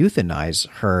 fight to euthanize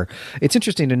her. It's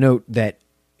interesting to note that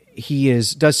he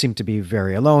does seem to be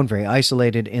very alone, very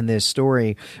isolated in this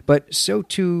story, but so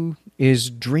too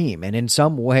is Dream. And in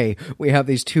some way, we have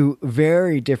these two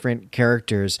very different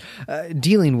characters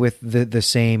dealing with the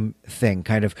same thing,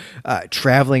 kind of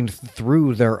traveling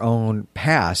through their own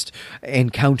past,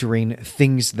 encountering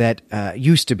things that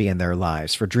used to be in their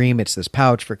lives. For Dream, it's this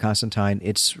pouch. For Constantine,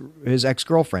 it's his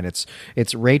ex-girlfriend.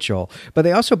 It's Rachel. But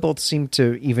they also both seem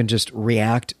to even just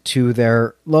react to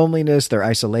their loneliness, their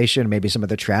isolation, maybe some of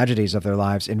the tragedies of their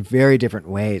lives in very different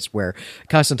ways, where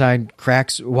Constantine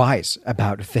cracks wise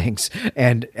about things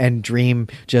and Dream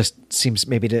just seems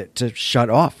maybe to shut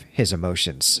off his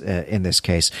emotions in this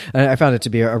case. And I found it to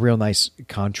be a real nice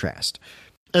contrast.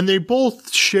 And they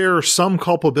both share some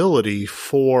culpability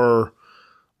for,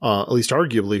 at least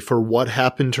arguably, for what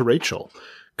happened to Rachel.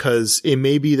 Because it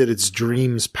may be that it's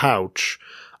Dream's pouch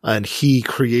and he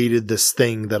created this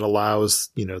thing that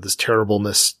allows, this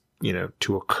terribleness,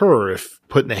 to occur if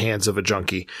put in the hands of a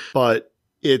junkie. But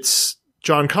it's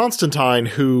John Constantine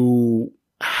who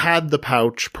had the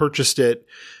pouch, purchased it,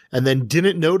 and then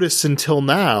didn't notice until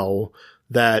now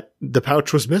that the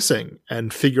pouch was missing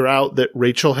and figure out that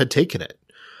Rachel had taken it.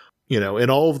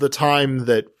 In all of the time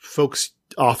that folks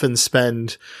often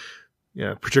spend,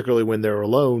 particularly when they're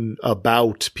alone,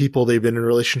 about people they've been in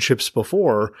relationships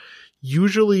before,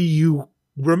 usually you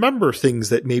remember things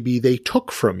that maybe they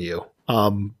took from you.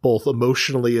 Both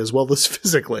emotionally as well as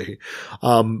physically.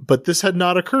 But this had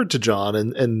not occurred to John.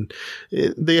 And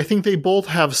I think they both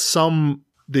have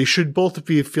they should both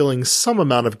be feeling some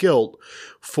amount of guilt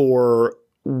for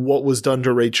what was done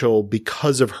to Rachel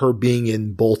because of her being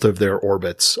in both of their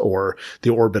orbits, or the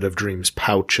orbit of Dream's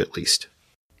pouch, at least.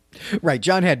 Right.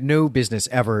 John had no business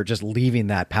ever just leaving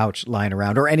that pouch lying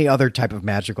around, or any other type of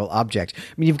magical object.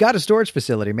 I mean, you've got a storage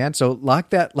facility, man. So lock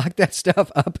that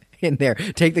stuff up in there.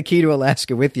 Take the key to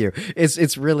Alaska with you.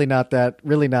 It's really not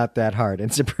that hard.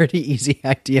 It's a pretty easy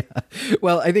idea.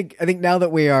 Well, I think now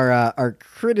that we are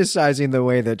criticizing the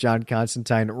way that John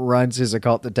Constantine runs his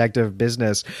occult detective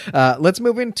business, let's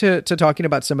move into talking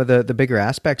about some of the bigger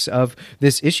aspects of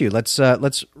this issue. Let's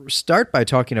start by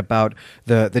talking about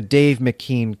the Dave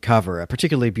McKean cover, a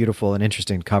particularly beautiful and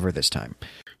interesting cover this time.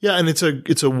 Yeah, and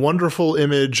it's a wonderful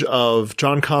image of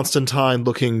John Constantine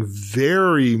looking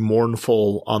very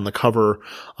mournful on the cover.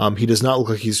 He does not look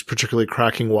like he's particularly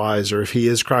cracking wise, or if he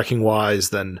is cracking wise,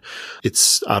 then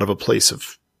it's out of a place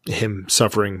of him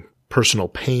suffering personal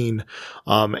pain.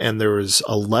 And there is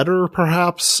a letter,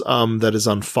 perhaps, that is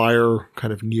on fire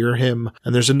kind of near him.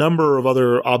 And there's a number of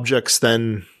other objects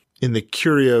then in the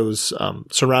curios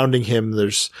surrounding him.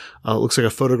 There's looks like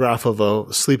a photograph of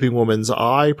a sleeping woman's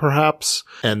eye, perhaps,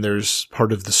 and there's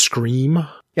part of the Scream.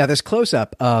 Yeah, this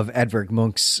close-up of Edvard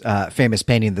Munch's famous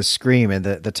painting, The Scream, in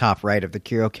the top right of the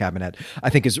curio cabinet, I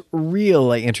think is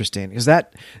really interesting, because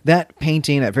that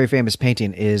painting, that very famous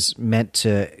painting, is meant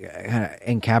to kind of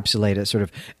encapsulate a sort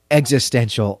of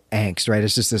existential angst, right?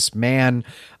 It's just this man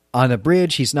on a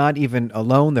bridge. He's not even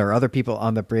alone. There are other people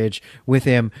on the bridge with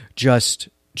him, just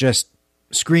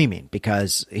screaming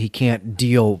because he can't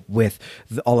deal with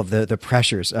all of the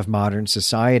pressures of modern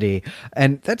society.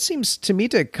 And that seems to me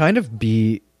to kind of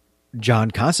be John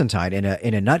Constantine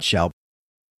in a nutshell.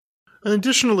 And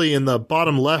additionally, in the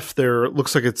bottom left there, it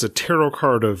looks like it's a tarot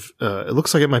card of, it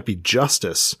looks like it might be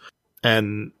justice.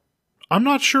 And I'm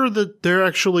not sure that there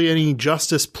actually any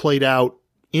justice played out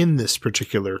in this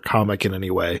particular comic in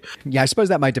any way. Yeah, I suppose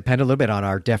that might depend a little bit on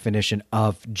our definition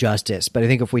of justice. But I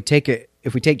think if we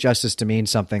take justice to mean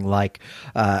something like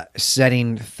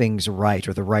setting things right,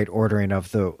 or the right ordering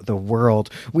of the world,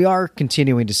 we are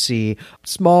continuing to see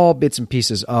small bits and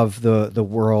pieces of the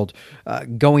world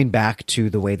going back to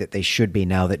the way that they should be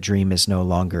now that Dream is no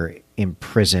longer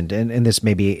imprisoned. And this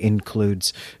maybe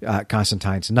includes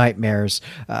Constantine's nightmares.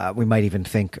 We might even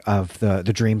think of the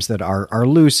dreams that are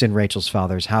loose in Rachel's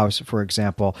father's house, for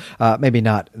example. Maybe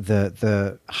not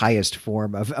the highest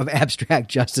form of abstract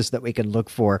justice that we can look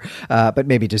for, but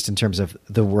maybe just in terms of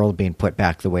the world being put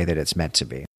back the way that it's meant to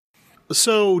be.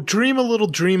 So, Dream a Little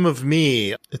Dream of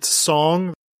Me. It's a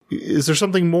song Is there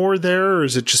something more there, or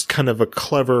is it just kind of a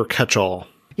clever catch-all?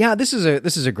 Yeah, this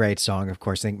is a great song. Of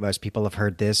course, I think most people have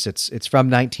heard this. It's from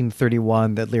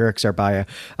 1931. The lyrics are by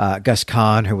Gus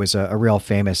Kahn, who was a real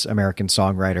famous American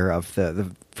songwriter of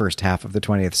the first half of the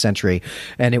 20th century,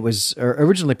 and it was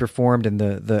originally performed in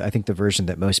the I think the version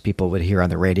that most people would hear on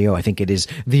the radio. I think it is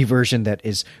the version that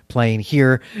is playing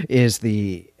here is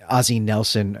the Ozzie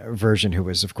Nelson version, who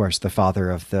was, of course, the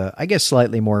father of the, I guess,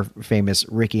 slightly more famous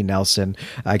Ricky Nelson.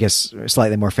 I guess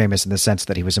slightly more famous in the sense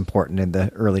that he was important in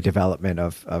the early development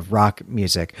of rock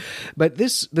music. But the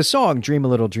song, Dream a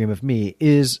Little Dream of Me,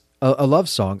 is a love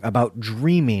song about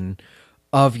dreaming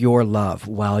of your love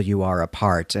while you are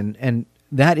apart. And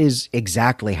that is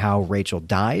exactly how Rachel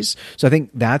dies. So I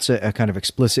think that's a kind of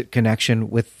explicit connection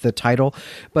with the title.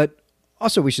 But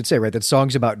also, we should say, right, that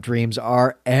songs about dreams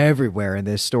are everywhere in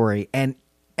this story, and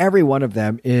every one of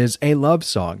them is a love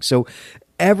song. So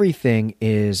everything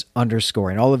is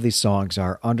underscoring. All of these songs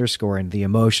are underscoring the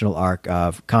emotional arc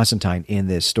of Constantine in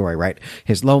this story, right?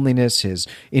 His loneliness, his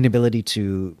inability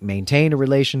to maintain a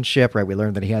relationship, right? We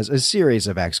learned that he has a series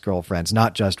of ex-girlfriends,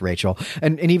 not just Rachel,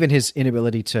 and even his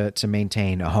inability to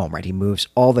maintain a home, right? He moves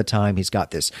all the time. He's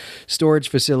got this storage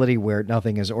facility where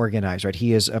nothing is organized, right?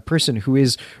 He is a person who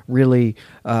is really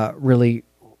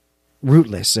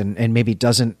rootless and maybe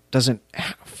doesn't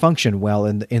function well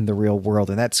in the real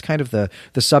world. And that's kind of the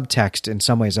subtext in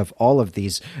some ways of all of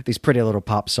these pretty little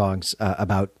pop songs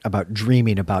about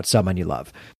dreaming about someone you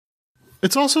love.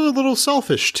 It's also a little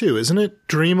selfish too, isn't it?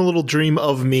 Dream a little dream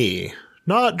of me.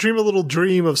 Not dream a little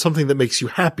dream of something that makes you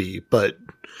happy, but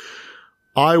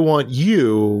I want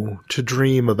you to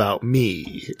dream about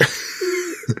me.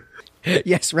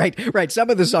 Yes, right. Some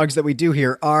of the songs that we do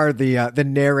here are the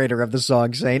narrator of the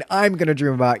song saying, "I'm going to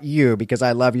dream about you because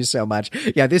I love you so much."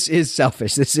 Yeah, this is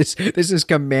selfish. This is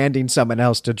commanding someone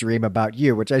else to dream about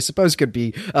you, which I suppose could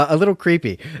be a little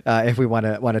creepy if we want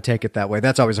to take it that way.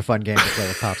 That's always a fun game to play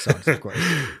with pop songs, of course.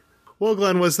 Well,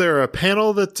 Glenn, was there a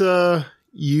panel that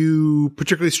you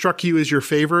particularly struck you as your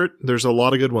favorite? There's a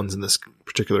lot of good ones in this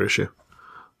particular issue.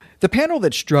 The panel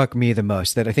that struck me the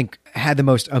most, that I think had the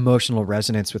most emotional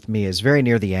resonance with me, is very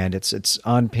near the end. It's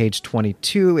on page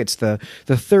 22. It's the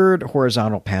third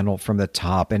horizontal panel from the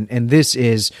top, and this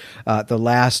is the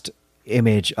last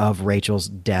image of Rachel's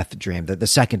death dream, the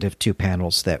second of two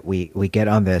panels that we get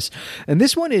on this. And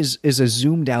this one is a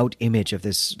zoomed out image of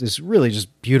this really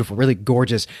just beautiful, really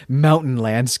gorgeous mountain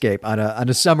landscape on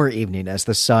a summer evening as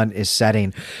the sun is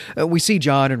setting. We see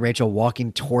John and Rachel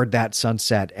walking toward that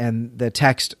sunset, and the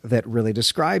text that really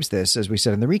describes this, as we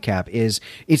said in the recap, is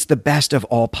it's the best of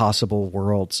all possible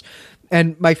worlds.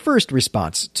 And my first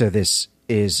response to this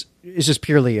is just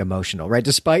purely emotional, right?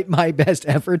 Despite my best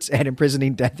efforts at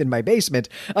imprisoning death in my basement,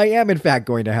 I am in fact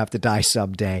going to have to die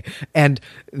someday. And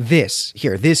this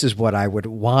is what I would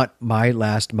want my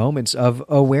last moments of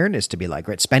awareness to be like,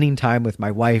 right? Spending time with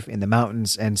my wife in the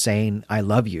mountains and saying I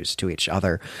love yous to each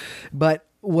other. But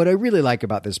what I really like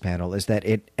about this panel is that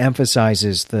it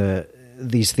emphasizes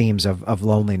these themes of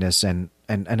loneliness and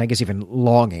I guess even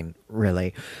longing,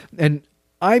 really. And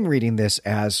I'm reading this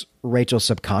as Rachel's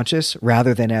subconscious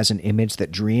rather than as an image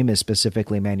that Dream is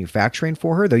specifically manufacturing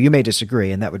for her, though you may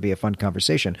disagree, and that would be a fun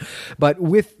conversation. But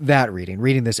with that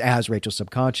reading this as Rachel's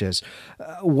subconscious,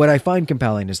 what I find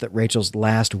compelling is that Rachel's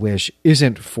last wish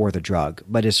isn't for the drug,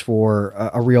 but is for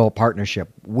a real partnership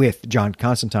with John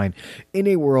Constantine in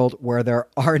a world where there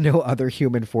are no other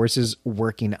human forces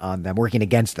working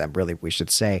against them, really, we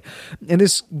should say. And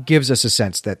this gives us a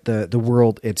sense that the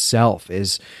world itself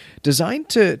is designed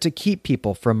to keep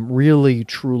people from really,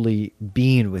 truly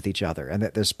being with each other, and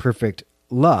that this perfect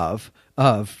love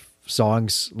of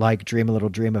songs like Dream a Little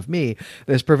Dream of Me,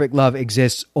 this perfect love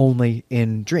exists only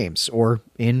in dreams or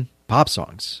in pop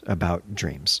songs about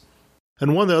dreams.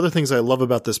 And one of the other things I love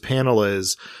about this panel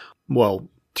is, well,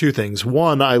 two things.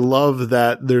 One, I love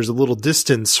that there's a little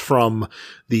distance from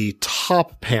the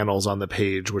top panels on the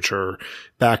page, which are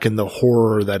back in the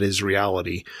horror that is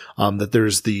reality. That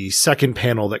there's the second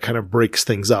panel that kind of breaks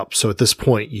things up. So at this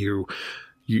point, you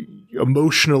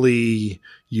emotionally,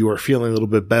 you are feeling a little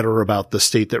bit better about the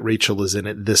state that Rachel is in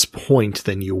at this point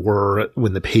than you were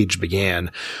when the page began.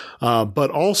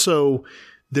 But also,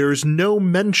 there's no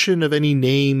mention of any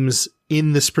names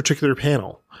in this particular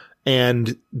panel.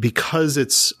 And because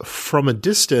it's from a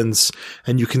distance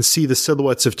and you can see the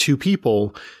silhouettes of two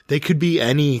people, they could be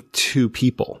any two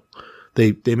people.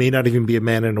 They may not even be a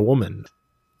man and a woman.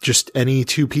 Just any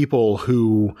two people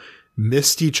who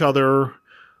missed each other,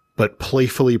 but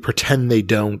playfully pretend they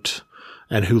don't,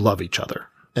 and who love each other.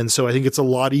 And so I think it's a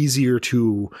lot easier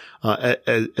to,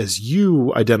 as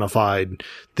you identified,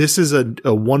 this is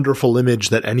a wonderful image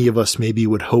that any of us maybe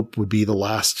would hope would be the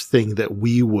last thing that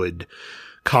we would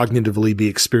cognitively be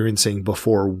experiencing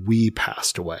before we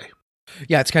passed away.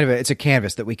 Yeah, it's a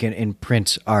canvas that we can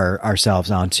imprint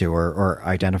ourselves onto or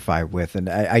identify with. And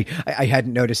I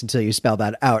hadn't noticed until you spelled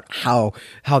that out how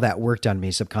that worked on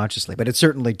me subconsciously, but it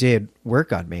certainly did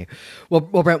work on me. Well,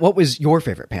 Brent, what was your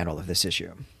favorite panel of this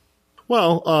issue?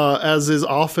 Well, as is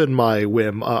often my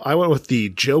whim, I went with the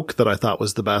joke that I thought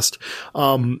was the best.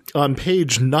 On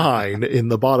page 9 in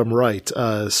the bottom right,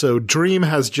 so Dream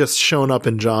has just shown up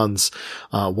in John's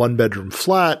one-bedroom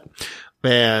flat,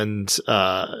 and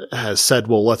has said,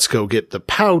 well, let's go get the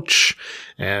pouch.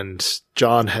 And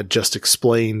John had just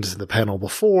explained in the panel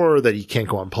before that he can't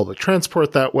go on public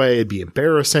transport that way. It'd be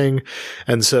embarrassing.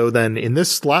 And so then in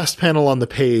this last panel on the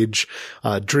page,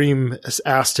 Dream is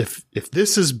asked if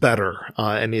this is better.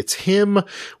 And it's him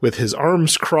with his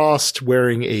arms crossed,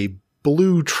 wearing a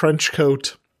blue trench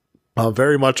coat.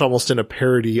 Very much almost in a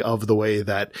parody of the way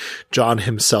that John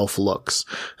himself looks.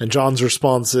 And John's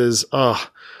response is,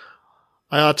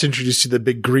 I ought to introduce you to the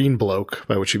big green bloke,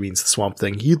 by which he means the Swamp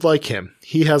Thing. You'd like him.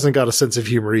 He hasn't got a sense of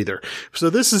humor either. So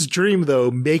this is Dream,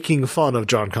 though, making fun of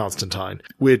John Constantine,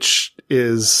 which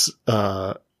is,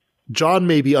 John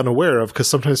may be unaware of, because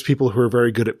sometimes people who are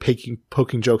very good at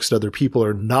poking jokes at other people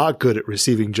are not good at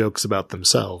receiving jokes about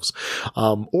themselves.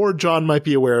 Or John might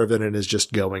be aware of it and is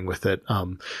just going with it,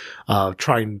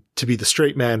 trying to be the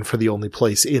straight man for the only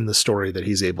place in the story that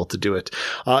he's able to do it.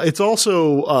 It's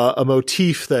also a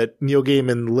motif that Neil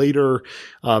Gaiman later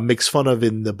makes fun of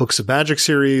in the Books of Magic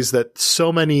series, that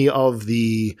so many of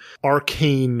the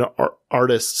arcane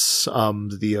artists,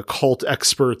 the occult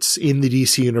experts in the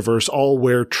DC universe all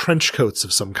wear trench coats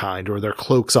of some kind, or their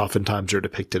cloaks oftentimes are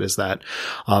depicted as that.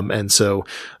 And so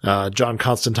John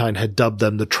Constantine had dubbed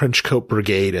them the Trench Coat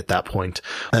Brigade at that point.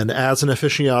 And as an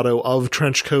aficionado of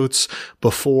trench coats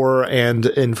before and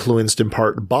influenced in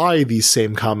part by these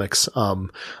same comics,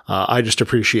 I just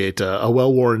appreciate a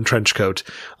well-worn trench coat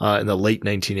in the late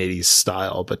 1980s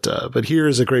style. But here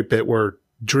is a great bit where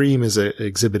Dream is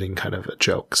exhibiting kind of a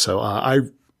joke. So I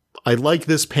like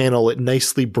this panel. It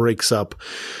nicely breaks up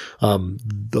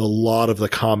the lot of the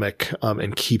comic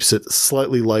and keeps it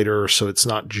slightly lighter, so it's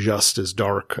not just as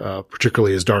dark,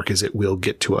 particularly as dark as it will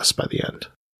get to us by the end.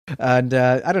 And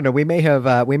I don't know, we may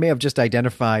have just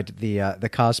identified the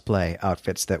cosplay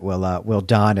outfits that we'll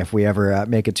don if we ever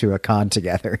make it to a con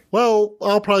together. Well,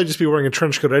 I'll probably just be wearing a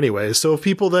trench coat anyway, so if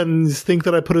people then think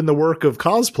that I put in the work of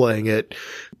cosplaying it,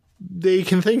 they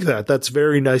can think that. That's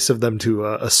very nice of them to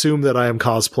assume that I am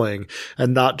cosplaying,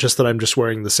 and not just that I'm just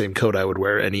wearing the same coat I would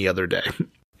wear any other day.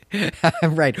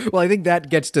 Right. Well, I think that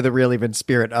gets to the real even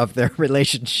spirit of their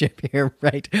relationship here,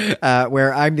 right?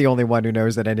 Where I'm the only one who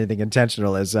knows that anything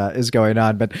intentional is going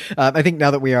on. But I think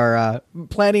now that we are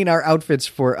planning our outfits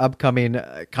for upcoming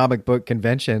comic book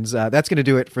conventions, that's going to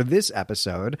do it for this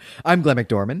episode. I'm Glenn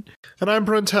McDorman. And I'm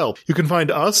Brent Hell. You can find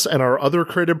us and our other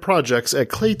creative projects at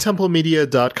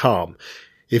claytemplemedia.com.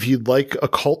 If you'd like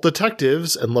occult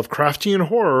detectives and Lovecraftian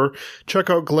horror, check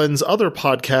out Glenn's other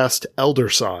podcast, Elder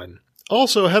Sign.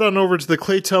 Also, head on over to the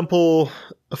Clay Temple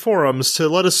forums to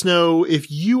let us know if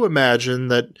you imagine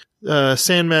that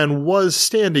Sandman was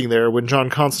standing there when John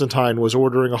Constantine was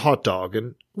ordering a hot dog.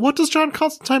 And what does John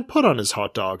Constantine put on his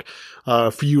hot dog?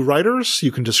 For you writers,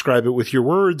 you can describe it with your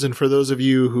words. And for those of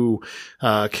you who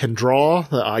can draw,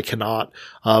 I cannot,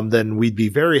 then we'd be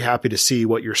very happy to see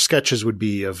what your sketches would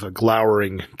be of a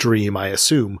glowering Dream, I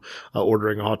assume,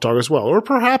 ordering a hot dog as well. Or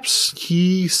perhaps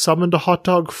he summoned a hot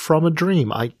dog from a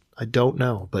dream. I don't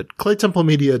know, but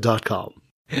claytemplemedia.com.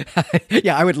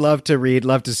 Yeah, I would love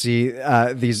to see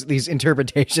these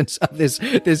interpretations of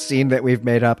this scene that we've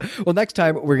made up. Well, next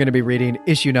time we're going to be reading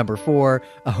issue number 4,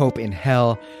 A Hope in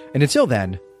Hell. And until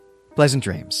then, pleasant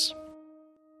dreams.